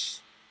match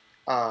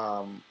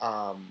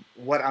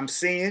what I'm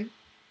seeing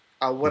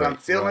or what I'm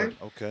feeling.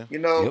 Okay. You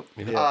know,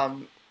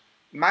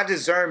 my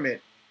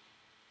discernment,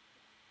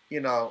 you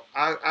know,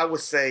 I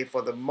would say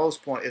for the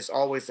most part, it's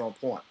always on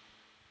point.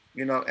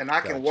 You know, and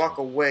I can walk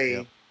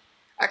away.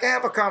 I can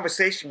have a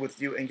conversation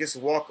with you and just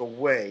walk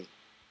away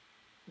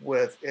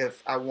with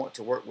if I want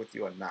to work with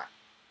you or not.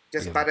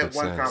 Just by that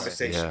one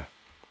conversation. Yeah.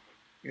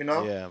 You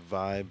know? Yeah,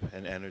 vibe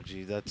and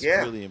energy. That's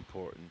really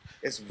important.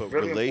 But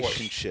really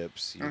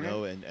relationships, important. You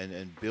know,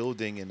 and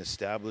building and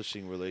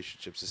establishing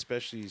relationships,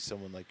 especially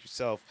someone like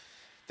yourself,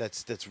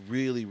 that's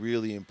really,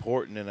 really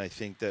important. And I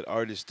think that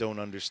artists don't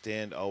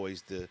understand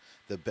always the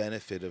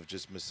benefit of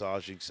just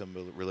massaging some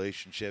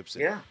relationships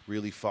and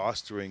really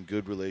fostering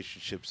good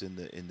relationships in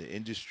the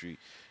industry.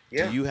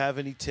 Yeah. Do you have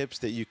any tips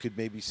that you could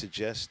maybe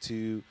suggest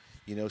to,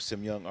 you know,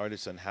 some young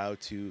artists on how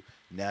to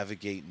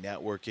navigate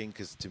networking?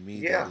 Because to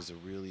me, that is a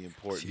really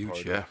important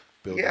part of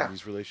building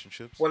these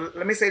relationships. Well,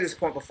 let me say this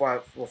point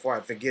before I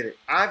forget it.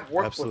 I've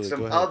worked with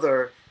some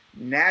other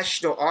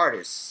national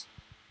artists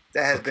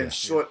that has been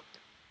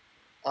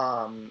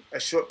a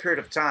short period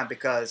of time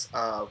because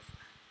of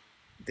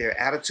their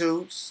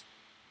attitudes,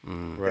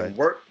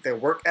 their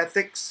work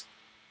ethics.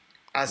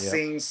 I've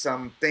seen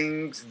some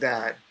things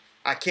that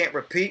I can't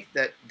repeat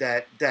that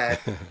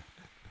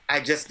I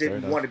just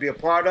didn't want to be a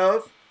part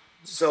of.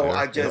 So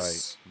I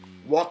just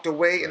walked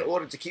away in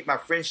order to keep my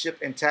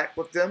friendship intact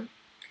with them.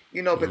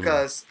 You know,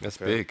 because that's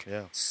big.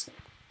 Yeah.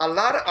 A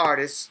lot of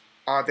artists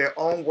are their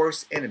own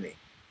worst enemy,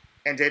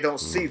 and they don't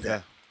see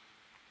that.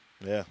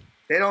 Yeah.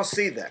 They don't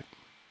see that.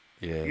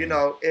 Yeah. You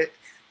know,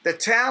 the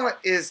talent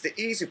is the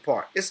easy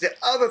part. It's the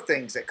other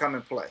things that come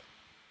in play.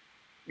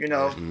 You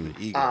know,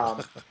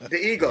 the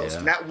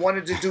egos, not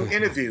wanting to do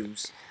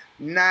interviews,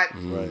 not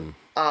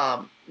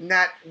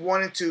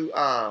wanting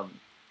to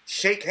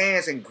shake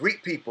hands and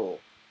greet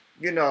people.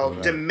 You know,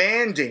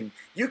 demanding.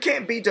 You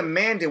can't be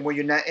demanding when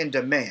you're not in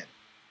demand.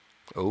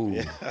 Oh,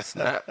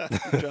 snap.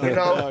 You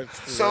know,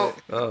 so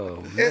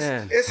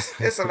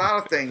it's a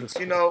lot of things,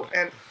 you know,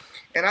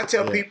 and I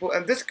tell people,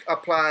 and this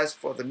applies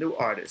for the new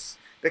artists,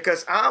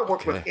 because I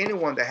work with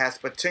anyone that has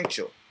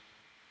potential.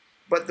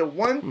 But the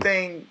one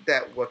thing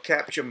that will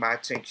capture my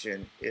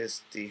attention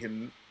is the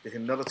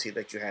humility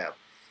that you have.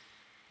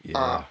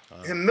 Yeah.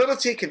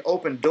 Humility can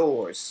open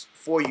doors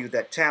for you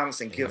that talents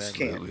and gifts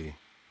can't.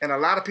 And a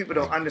lot of people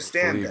don't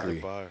understand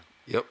that.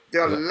 Yep.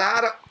 There are a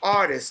lot of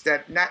artists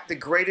that not the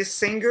greatest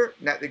singer,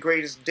 not the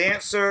greatest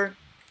dancer,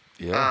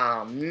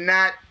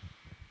 not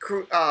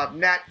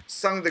not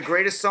sung the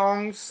greatest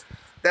songs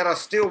that are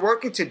still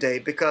working today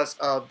because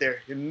of their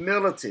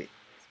humility.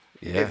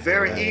 They're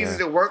very easy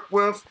to work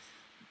with.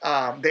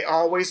 They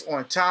always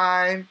on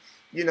time.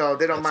 You know,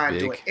 they don't mind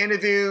doing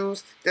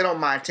interviews. They don't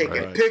mind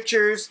taking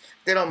pictures.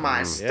 They don't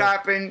mind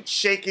stopping,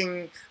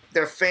 shaking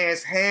their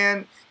fans'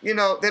 hand. You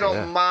know, they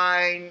don't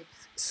mind,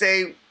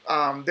 say,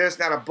 there's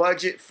not a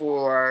budget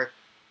for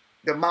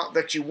the amount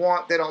that you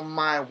want. They don't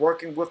mind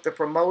working with the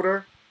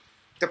promoter.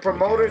 The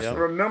promoters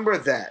remember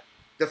that.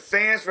 The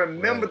fans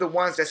remember the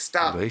ones that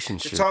stopped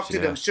to talk to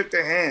them, shook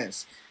their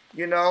hands.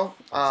 You know?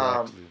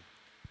 Exactly.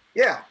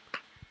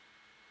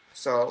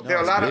 So there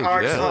are a lot of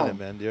artists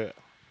home.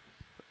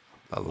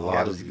 A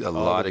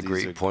lot of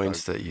great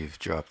points that you've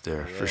dropped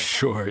there, for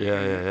sure.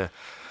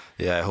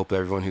 Yeah, I hope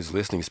everyone who's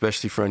listening,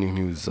 especially for anyone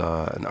who's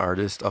an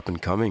artist, up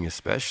and coming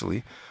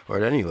especially, or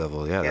at any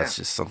level, that's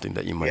just something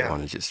that you might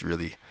want to just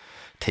really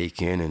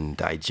take in and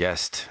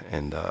digest.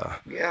 And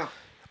I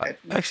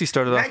actually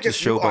started off the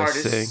show by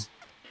saying...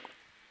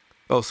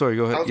 Oh, sorry,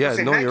 go ahead. Yeah,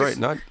 no, you're right.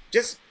 Not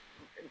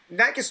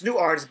just new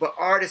artists, but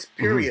artists,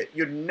 period.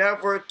 You're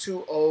never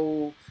too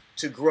old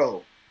to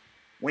grow.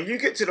 When you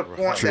get to the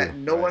point that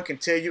no one can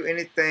tell you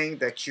anything,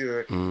 that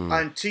you're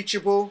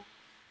unteachable,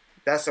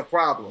 that's a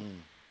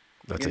problem.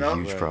 That's a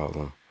huge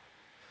problem.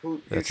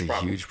 That's a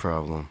huge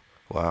problem.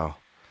 Wow.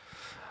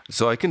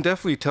 So I can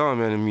definitely tell,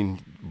 man, I mean,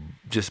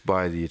 just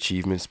by the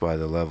achievements, by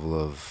the level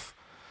of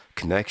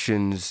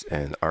connections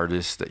and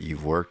artists that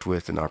you've worked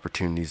with and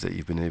opportunities that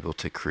you've been able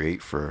to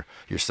create for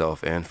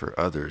yourself and for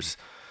others,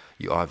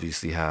 you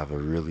obviously have a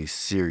really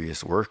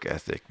serious work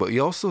ethic. But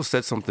you also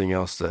said something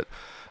else that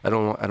I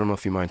don't know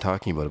if you mind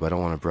talking about it, but I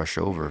don't want to brush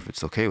over if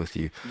it's okay with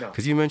you.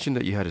 Because you mentioned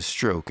that you had a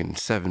stroke and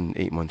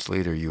 7-8 months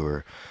later you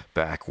were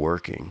back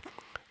working.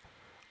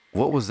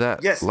 What was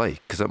that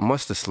like? Because it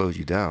must have slowed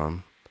you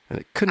down. And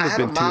it couldn't have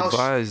been too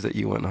advised that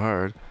you went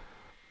hard.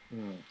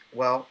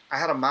 Well, I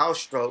had a mild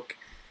stroke.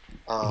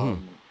 The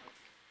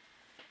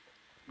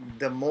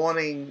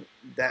morning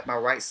that my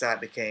right side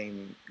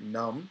became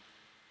numb,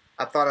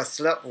 I thought I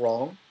slept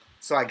wrong.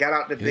 So I got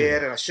out the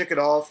bed and I shook it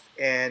off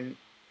and,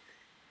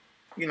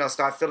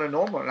 started feeling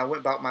normal. And I went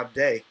about my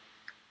day.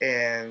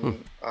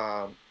 And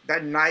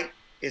that night,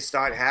 it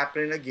started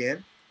happening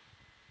again.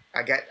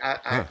 I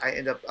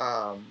ended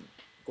up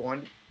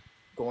going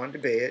to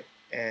bed.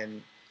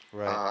 And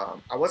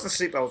I wasn't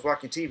asleep. I was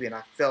watching TV and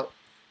I felt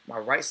my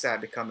right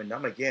side becoming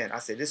numb again. I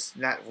said, this is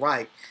not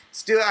right.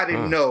 Still, I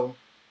didn't know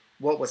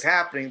what was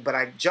happening, but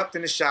I jumped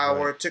in the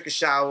shower, took a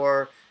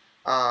shower.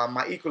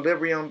 My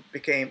equilibrium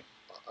became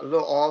a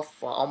little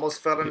off. I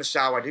almost fell in the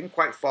shower. I didn't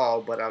quite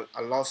fall, but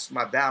I lost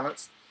my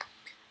balance.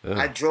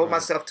 I drove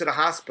myself to the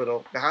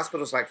hospital. The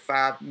hospital's like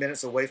 5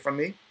 minutes away from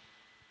me.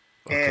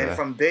 And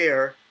from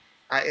there,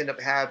 I ended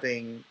up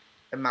having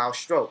a mild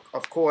stroke.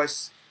 Of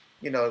course,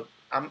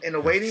 I'm in a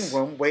waiting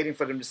room waiting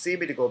for them to see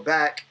me to go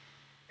back.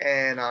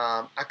 And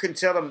I couldn't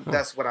tell them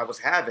that's what I was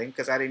having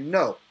because I didn't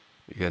know.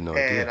 You had no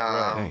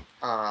idea.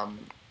 And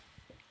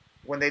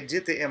when they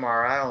did the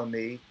MRI on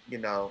me,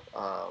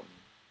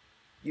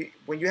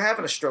 when you're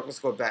having a stroke, let's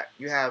go back.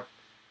 You have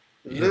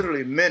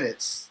literally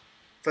minutes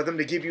for them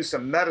to give you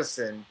some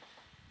medicine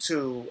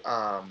to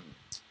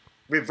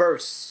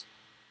reverse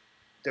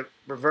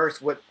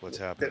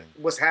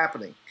what's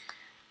happening.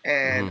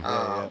 And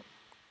I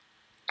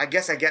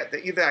guess I got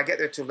there. Either I got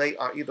there too late,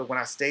 or either when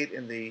I stayed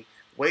in the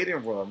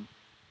waiting room,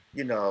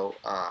 it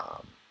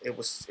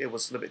was a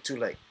little bit too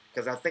late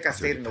because I think I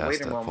stayed in the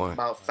waiting room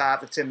about 5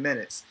 to 10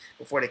 minutes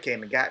before they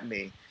came and got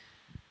me.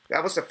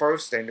 That was the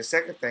first thing. The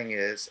second thing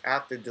is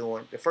after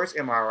doing the first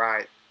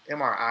MRI,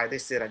 they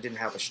said I didn't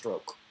have a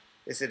stroke.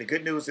 They said the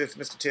good news is,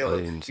 Mr.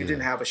 Taylor, you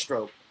didn't have a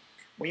stroke.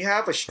 When you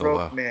have a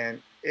stroke,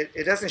 man,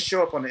 it doesn't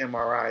show up on the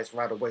MRIs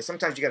right away.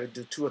 Sometimes you got to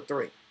do 2 or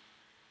 3.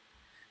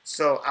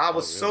 So I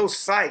was so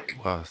psyched.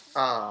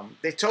 Wow.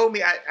 They told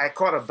me I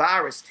caught a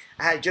virus.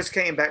 I had just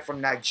came back from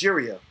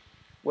Nigeria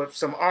with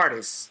some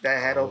artists that I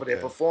had over there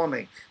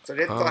performing. So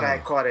they thought I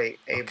had caught a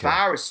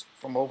virus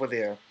from over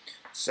there.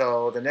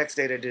 So the next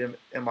day they did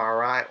an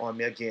MRI on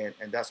me again,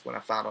 and that's when I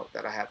found out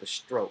that I had a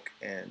stroke,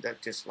 and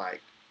that just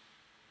like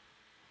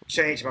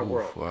changed my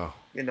world. Wow.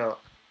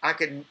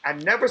 I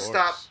never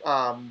stopped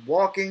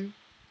walking.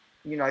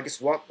 I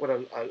just walked with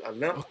a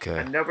limp. Okay.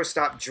 I never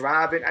stopped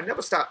driving. I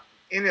never stopped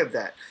any of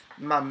that.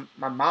 My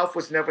mouth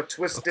was never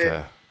twisted.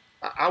 Okay.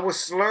 I was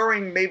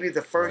slurring maybe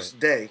the first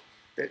day.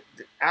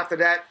 After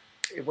that,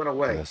 it went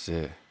away. That's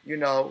it.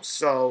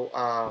 So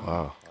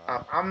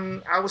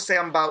I would say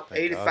I'm about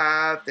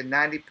 85 to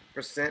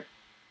 90%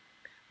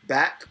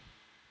 back.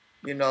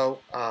 Where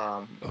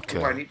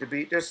I need to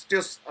be. There's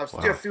still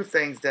a few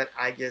things that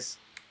I just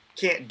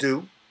can't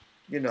do.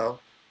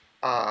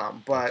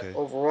 But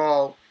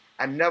overall,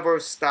 I never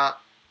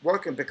stopped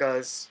working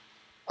because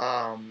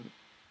I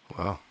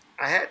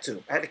had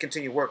to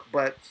continue work,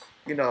 but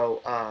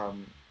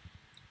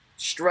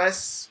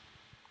stress,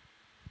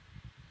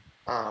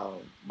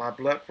 my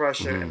blood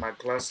pressure and my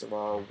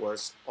cholesterol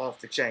was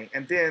off the chain.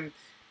 And then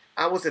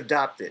I was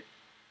adopted.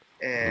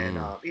 And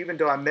even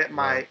though I met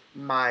my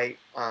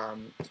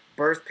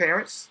birth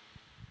parents,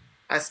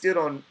 I still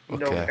don't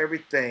know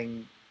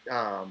everything.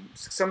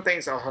 Some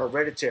things are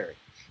hereditary.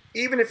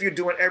 Even if you're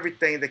doing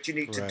everything that you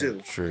need to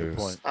do, Good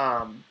point.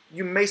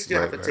 You may still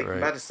have to take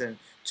medicine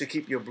to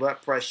keep your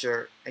blood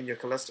pressure and your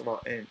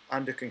cholesterol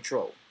under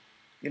control.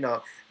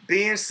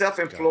 Being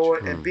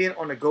self-employed and being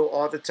on the go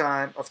all the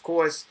time, of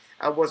course,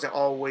 I wasn't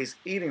always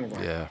eating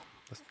right.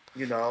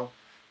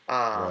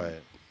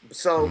 Right.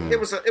 So it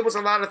was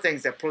a lot of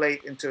things that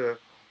played into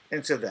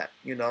that.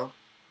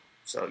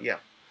 So yeah,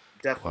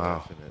 definitely.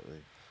 Wow.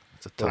 Definitely.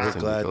 It's a tough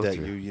thing glad to go that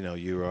through.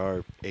 you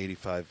are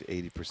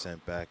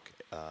 80% back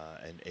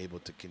and able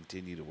to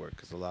continue to work,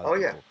 because a lot of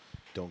people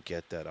don't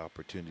get that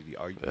opportunity.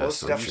 Are you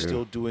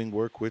still doing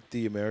work with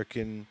the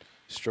American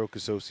Stroke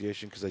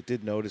Association? Because I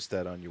did notice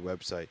that on your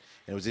website,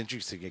 and it was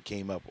interesting. It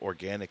came up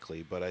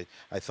organically, but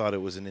I thought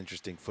it was an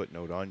interesting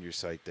footnote on your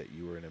site that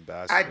you were an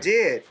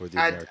ambassador for the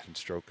American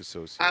Stroke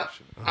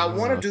Association. I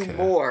want to do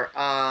more.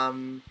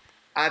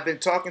 I've been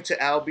talking to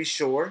Albie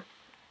Shore,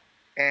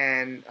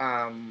 and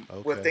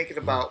we're thinking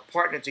about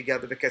partnering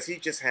together, because he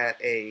just had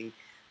a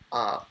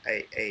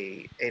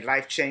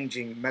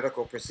life-changing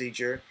medical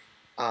procedure.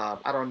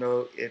 I don't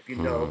know if you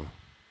know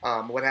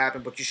what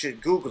happened, but you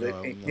should Google it.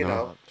 I'm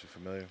not too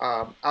familiar.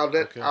 I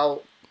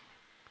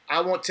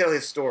won't tell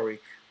his story,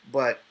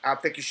 but I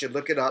think you should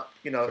look it up.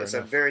 It's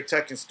a very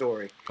touching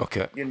story.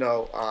 Okay. He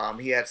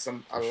had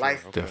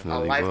a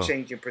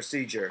life-changing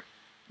procedure.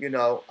 And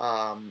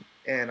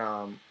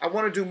I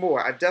want to do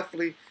more. I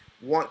definitely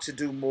want to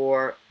do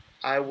more.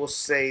 I will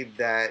say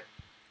that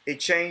it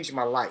changed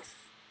my life.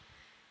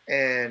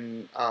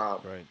 And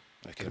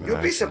you'll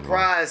be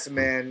surprised,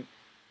 man.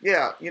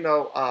 Yeah,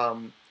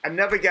 I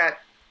never got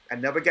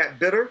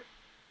bitter.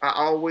 I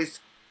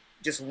always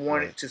just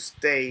wanted to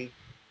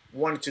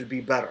be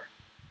better.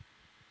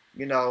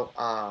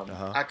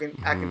 I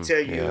can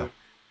tell you,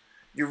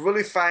 you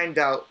really find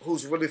out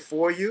who's really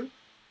for you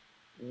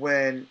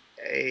when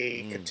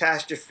a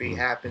catastrophe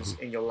happens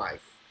in your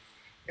life.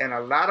 And a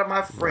lot of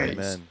my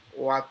friends,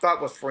 or I thought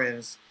was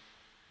friends,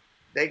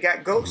 they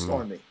got ghosts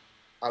on me.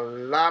 A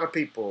lot of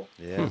people,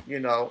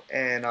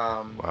 and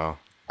wow,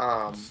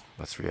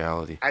 that's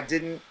reality. I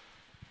didn't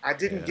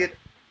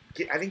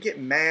get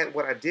mad.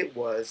 What I did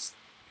was,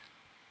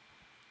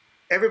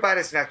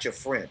 everybody's not your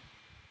friend,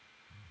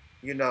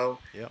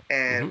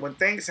 and when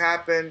things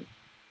happen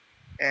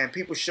and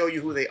people show you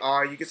who they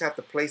are, you just have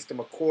to place them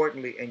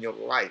accordingly in your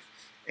life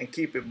and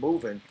keep it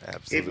moving.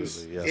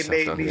 Absolutely, it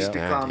made me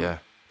become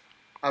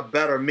a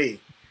better me,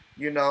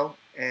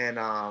 and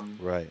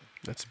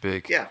That's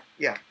big. Yeah.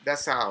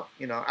 That's how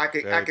I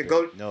could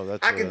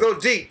go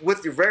deep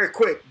with you very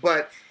quick,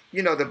 but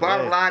the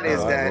bottom line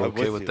is that I'm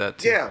okay with that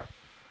too. Yeah,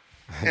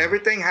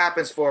 everything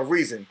happens for a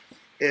reason.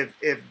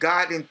 If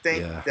God didn't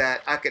think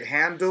that I could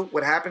handle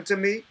what happened to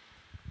me,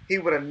 He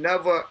would have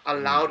never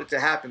allowed it to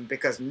happen,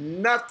 because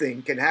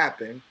nothing can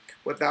happen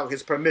without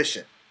His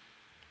permission.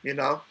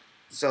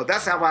 So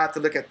that's how I have to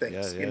look at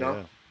things.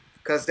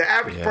 Because the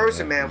average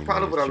person, man,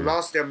 probably would have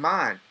lost their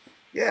mind.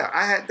 Yeah,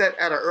 I had that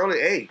at an early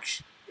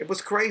age. It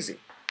was crazy.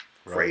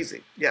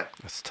 Crazy. Yeah.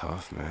 That's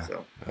tough, man.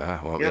 So,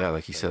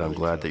 like you said, I'm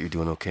glad that you're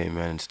doing okay,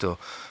 man, and still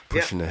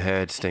pushing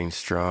ahead, staying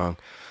strong.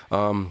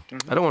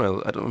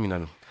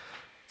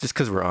 Just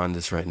because we're on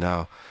this right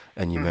now,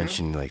 and you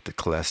mentioned like the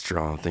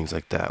cholesterol and things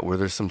like that, were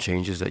there some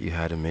changes that you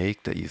had to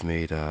make, that you've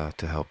made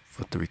to help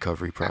with the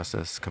recovery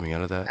process coming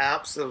out of that?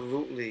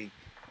 Absolutely.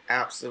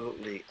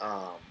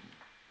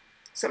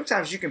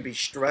 Sometimes you can be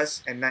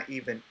stressed and not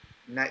even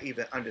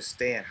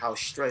understand how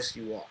stressed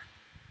you are.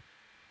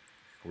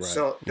 Right.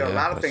 So there are a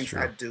lot of things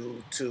I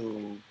do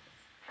to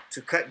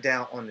cut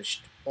down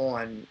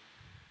on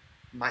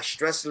my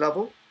stress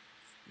level.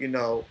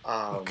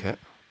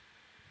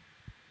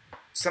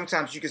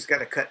 Sometimes you just got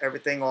to cut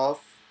everything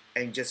off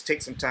and just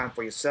take some time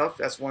for yourself.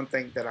 That's one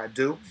thing that I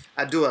do.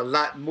 I do a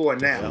lot more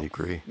now. I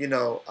agree.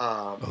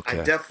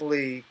 I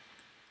definitely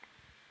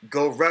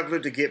go regular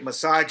to get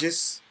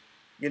massages.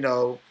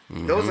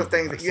 Those are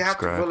things that you have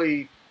to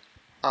really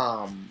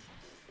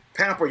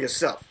pamper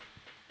yourself.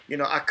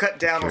 I cut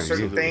down on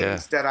certain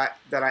things that I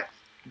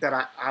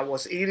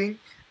was eating.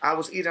 I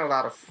was eating a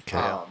lot of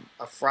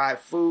fried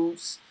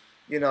foods.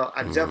 I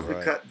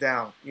definitely cut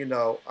down.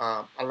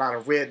 A lot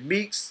of red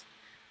meats.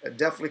 I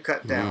definitely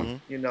cut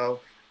down.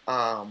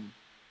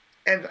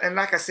 And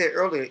like I said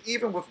earlier,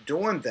 even with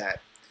doing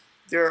that,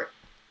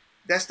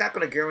 that's not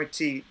going to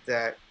guarantee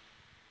that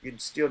you're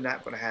still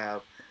not going to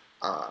have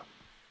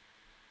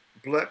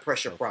blood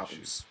pressure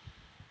problems.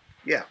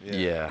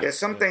 There's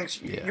some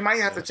things you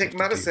might have to take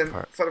medicine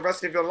for the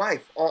rest of your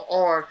life,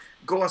 or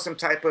go on some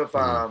type of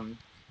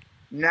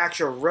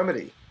natural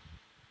remedy.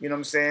 You know what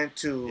I'm saying,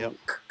 to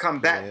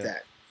combat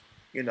that.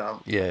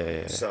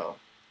 So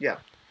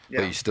but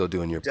you're still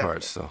doing your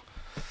part. So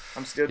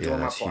I'm still doing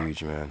my part. That's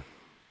huge, man.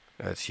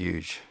 That's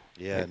huge.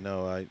 Yeah,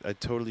 no, I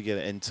totally get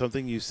it. And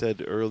something you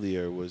said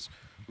earlier was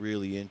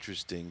really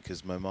interesting,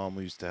 because my mom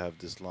used to have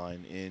this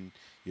line, in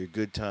your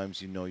good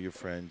times, you know your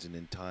friends, and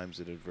in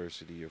times of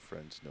adversity, your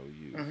friends know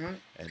you. Mm-hmm.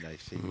 And I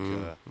think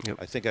Yep.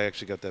 I think I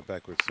actually got that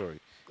backwards. Sorry.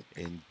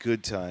 In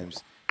good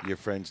times, your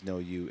friends know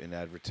you.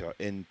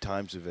 In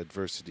times of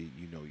adversity,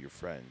 you know your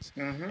friends.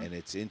 Mm-hmm. And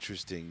it's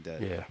interesting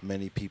that Yeah.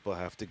 many people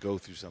have to go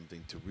through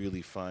something to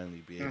really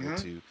finally be able Mm-hmm.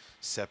 to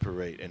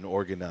separate and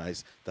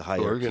organize the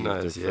hierarchy of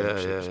their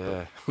friendships.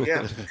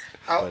 Yeah.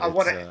 But I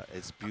want to.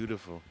 it's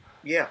beautiful.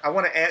 Yeah, I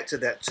want to add to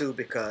that too,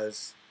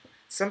 because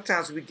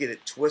sometimes we get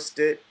it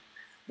twisted.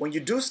 When you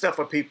do stuff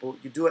for people,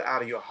 you do it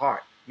out of your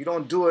heart. You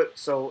don't do it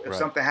so if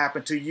something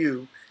happened to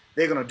you,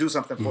 they're going to do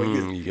something for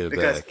you. You get it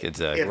because back.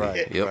 Exactly.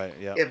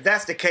 If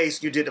that's the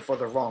case, you did it for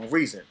the wrong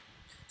reason.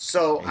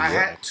 So I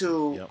had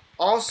to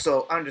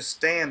also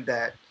understand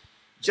that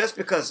just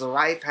because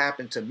life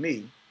happened to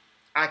me,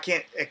 I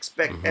can't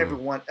expect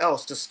everyone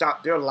else to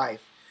stop their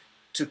life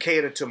to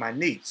cater to my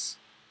needs.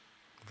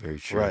 Very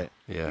true. Right.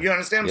 Yeah. You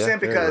understand what I'm saying?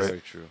 Because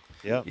very true.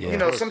 Yeah. you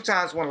know,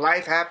 sometimes when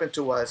life happened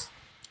to us,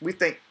 we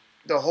think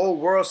the whole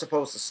world's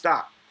supposed to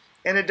stop,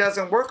 and it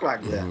doesn't work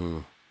like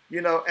that.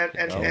 You know,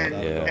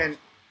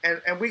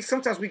 and we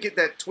sometimes we get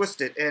that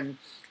twisted, and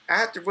I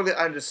have to really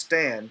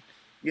understand,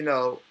 you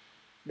know,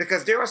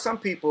 because there are some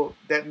people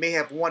that may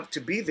have wanted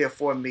to be there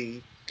for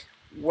me,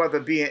 whether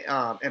it be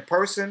in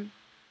person,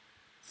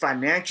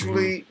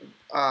 financially,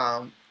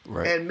 and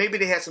maybe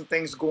they had some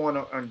things going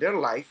on in their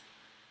life,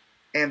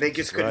 and they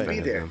just couldn't be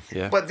there.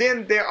 Yeah. But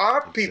then there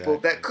are people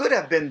that could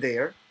have been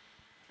there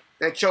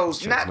that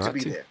chose not to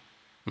be there.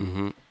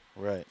 Mm-hmm.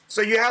 Right.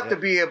 So you have to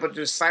be able to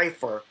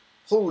decipher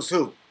who's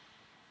who.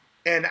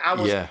 And I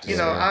was,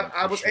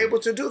 I was able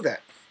to do that,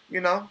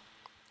 you know?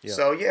 Yeah.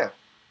 So yeah,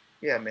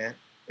 man.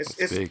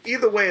 It's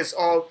either way it's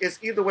all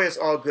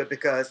good,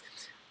 because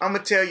I'm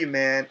gonna tell you,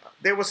 man,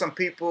 there were some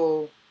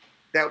people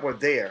that were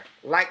there,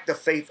 like the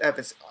Faith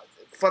Evans,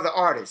 for the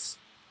artists.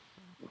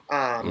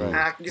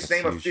 I can just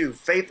name a few: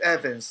 Faith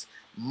Evans,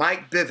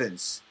 Mike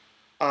Bivens,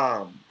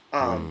 Carl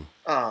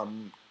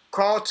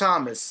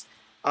Thomas,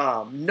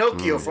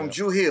 Nokia from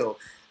Drew Hill.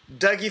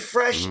 Dougie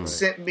Fresh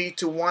sent me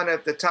to one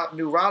of the top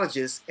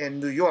neurologists in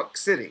New York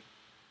City.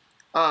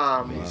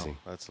 Amazing.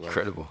 That's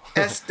incredible.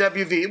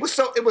 SWV. It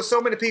was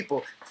so many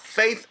people.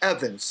 Faith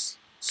Evans.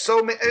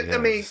 So many.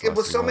 It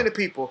was so many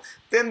people.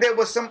 Then there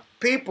were some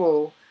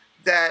people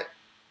that,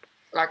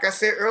 like I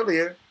said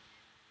earlier,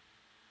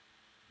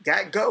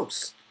 got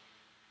ghosts.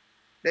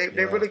 They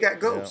really got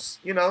ghosts,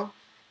 you know.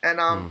 And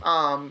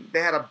they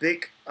had a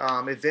big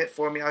event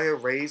for me out here,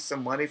 raised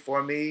some money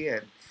for me,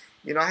 and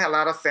you know, I had a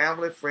lot of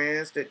family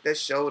friends that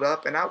showed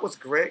up, and I was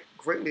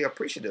greatly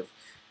appreciative,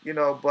 you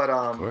know. But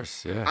of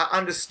course, yeah. I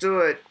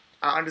understood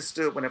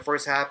when it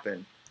first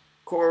happened,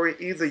 Cory.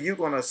 Either you're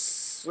gonna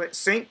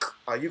sink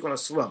or you're gonna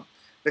swim,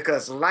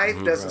 because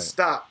life doesn't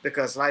stop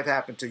because life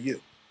happened to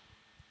you.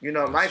 You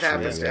know, life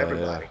happens to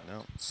everybody. Yeah.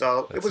 No.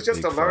 So it was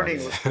just a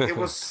learning. It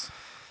was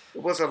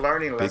a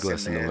learning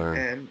lesson, man. To learn.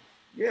 And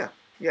yep.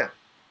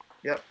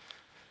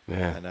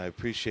 Yeah. And I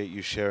appreciate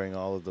you sharing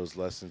all of those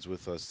lessons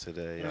with us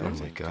today. Oh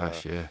my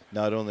gosh, yeah.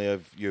 Not only I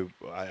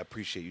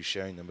appreciate you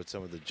sharing them, but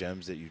some of the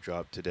gems that you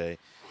dropped today,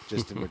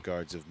 just in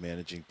regards of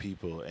managing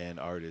people and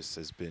artists,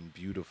 has been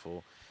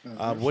beautiful.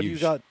 What do you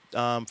got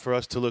for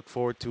us to look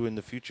forward to in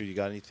the future? You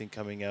got anything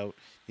coming out,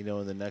 you know,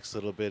 in the next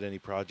little bit? Any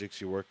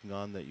projects you're working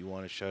on that you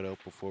want to shout out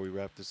before we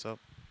wrap this up?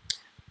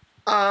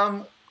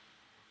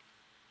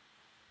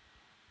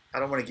 I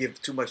don't want to give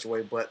too much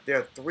away, but there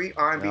are 3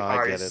 R&B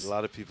artists. I get it. A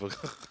lot of people.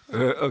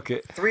 Okay.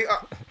 3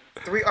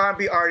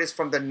 R&B artists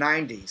from the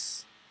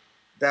 90s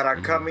that are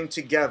coming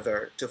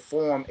together to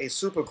form a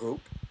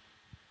supergroup.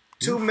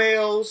 2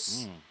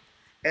 males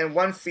and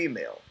 1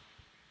 female.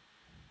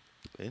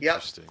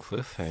 Interesting.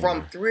 Cliffhanger.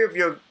 From 3 of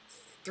your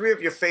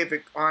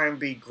favorite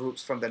R&B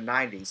groups from the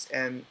 90s,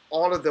 and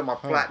all of them are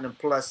platinum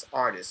plus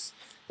artists.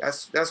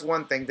 That's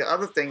one thing. The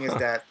other thing is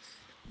that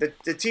the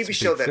TV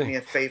show that me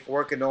and Faith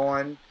working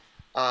on.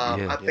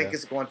 I think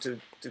it's going to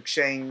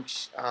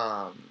change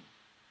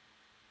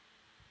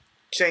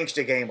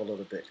the game a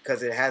little bit,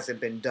 because it hasn't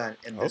been done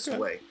in this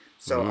way.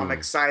 So I'm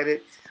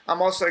excited.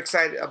 I'm also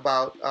excited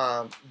about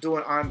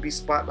doing R&B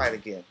Spotlight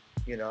again.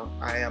 You know,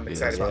 I am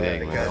excited about that,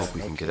 because I hope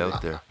we can get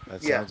out there.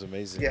 That sounds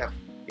amazing. Yeah.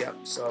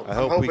 So I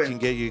hope we can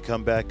get you to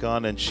come back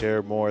on and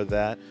share more of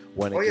that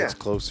when it gets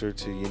closer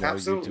to you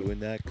doing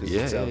that, because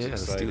it sounds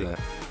exciting.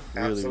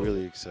 Let's do that.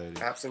 Really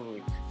exciting.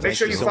 Absolutely. Make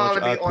sure you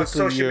follow me on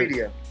social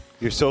media.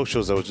 Your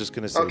socials, I was just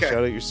going to say,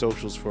 shout out your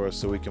socials for us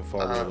so we can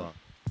follow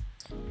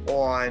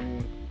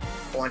along.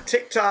 On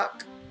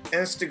TikTok,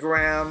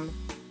 Instagram,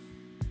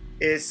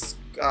 it's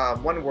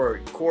one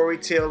word, Cory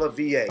Taylor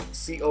VA,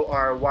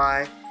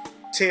 Cory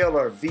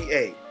Taylor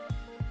VA.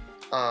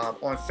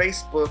 On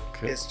Facebook,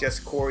 it's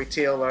just Cory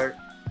Taylor,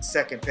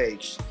 second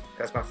page,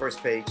 because my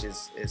first page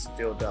is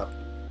filled up.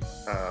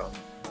 I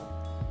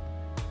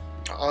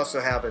also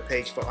have a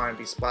page for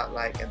R&B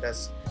Spotlight, and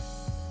that's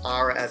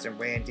R as in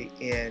Randy,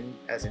 N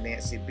as in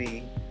Nancy,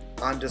 B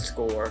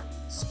 _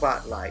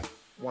 Spotlight,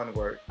 one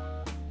word.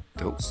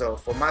 So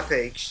for my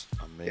page,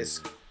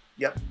 it's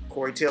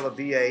Cory Taylor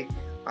VA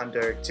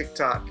under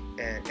TikTok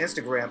and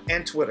Instagram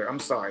and Twitter. I'm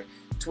sorry.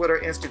 Twitter,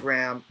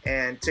 Instagram,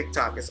 and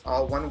TikTok. It's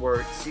all one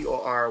word,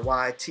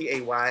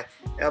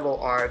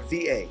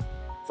 CoryTaylorva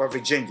for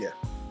Virginia.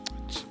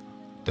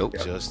 Dope.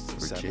 Yep. Just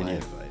Virginia.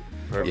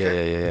 Perfect.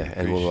 Yeah.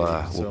 And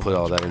we'll put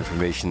all that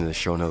information in the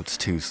show notes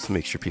too, so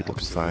make sure people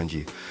can find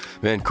you.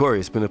 Man,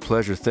 Cory, it's been a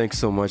pleasure. Thanks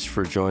so much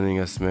for joining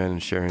us, man,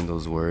 and sharing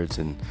those words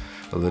and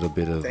a little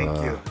bit of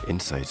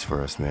insights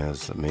for us, man.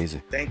 It's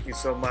amazing. Thank you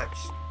so much.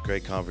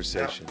 Great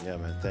conversation. Yeah,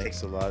 man.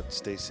 Thanks a lot.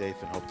 Stay safe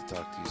and hope to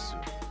talk to you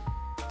soon.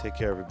 Take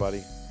care,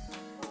 everybody.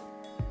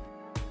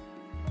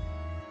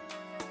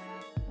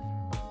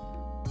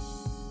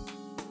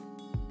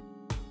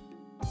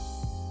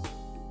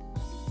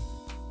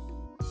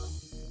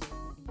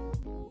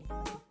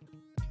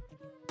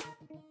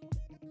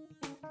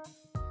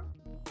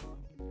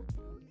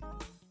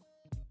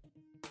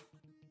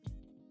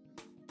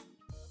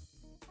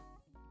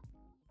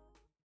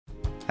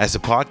 As a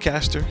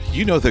podcaster,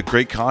 you know that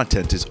great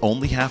content is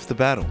only half the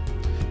battle.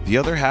 The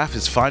other half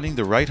is finding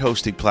the right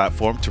hosting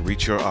platform to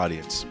reach your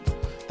audience.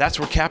 That's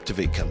where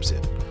Captivate comes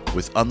in.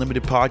 With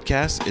unlimited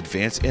podcasts,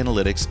 advanced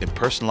analytics, and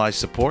personalized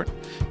support,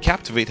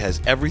 Captivate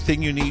has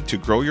everything you need to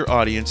grow your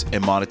audience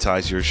and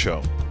monetize your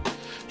show.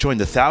 Join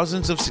the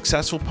thousands of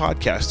successful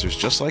podcasters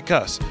just like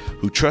us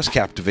who trust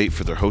Captivate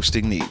for their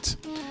hosting needs.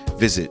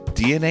 Visit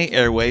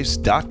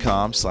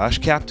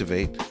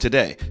DNAairwaves.com/Captivate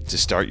today to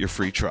start your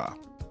free trial.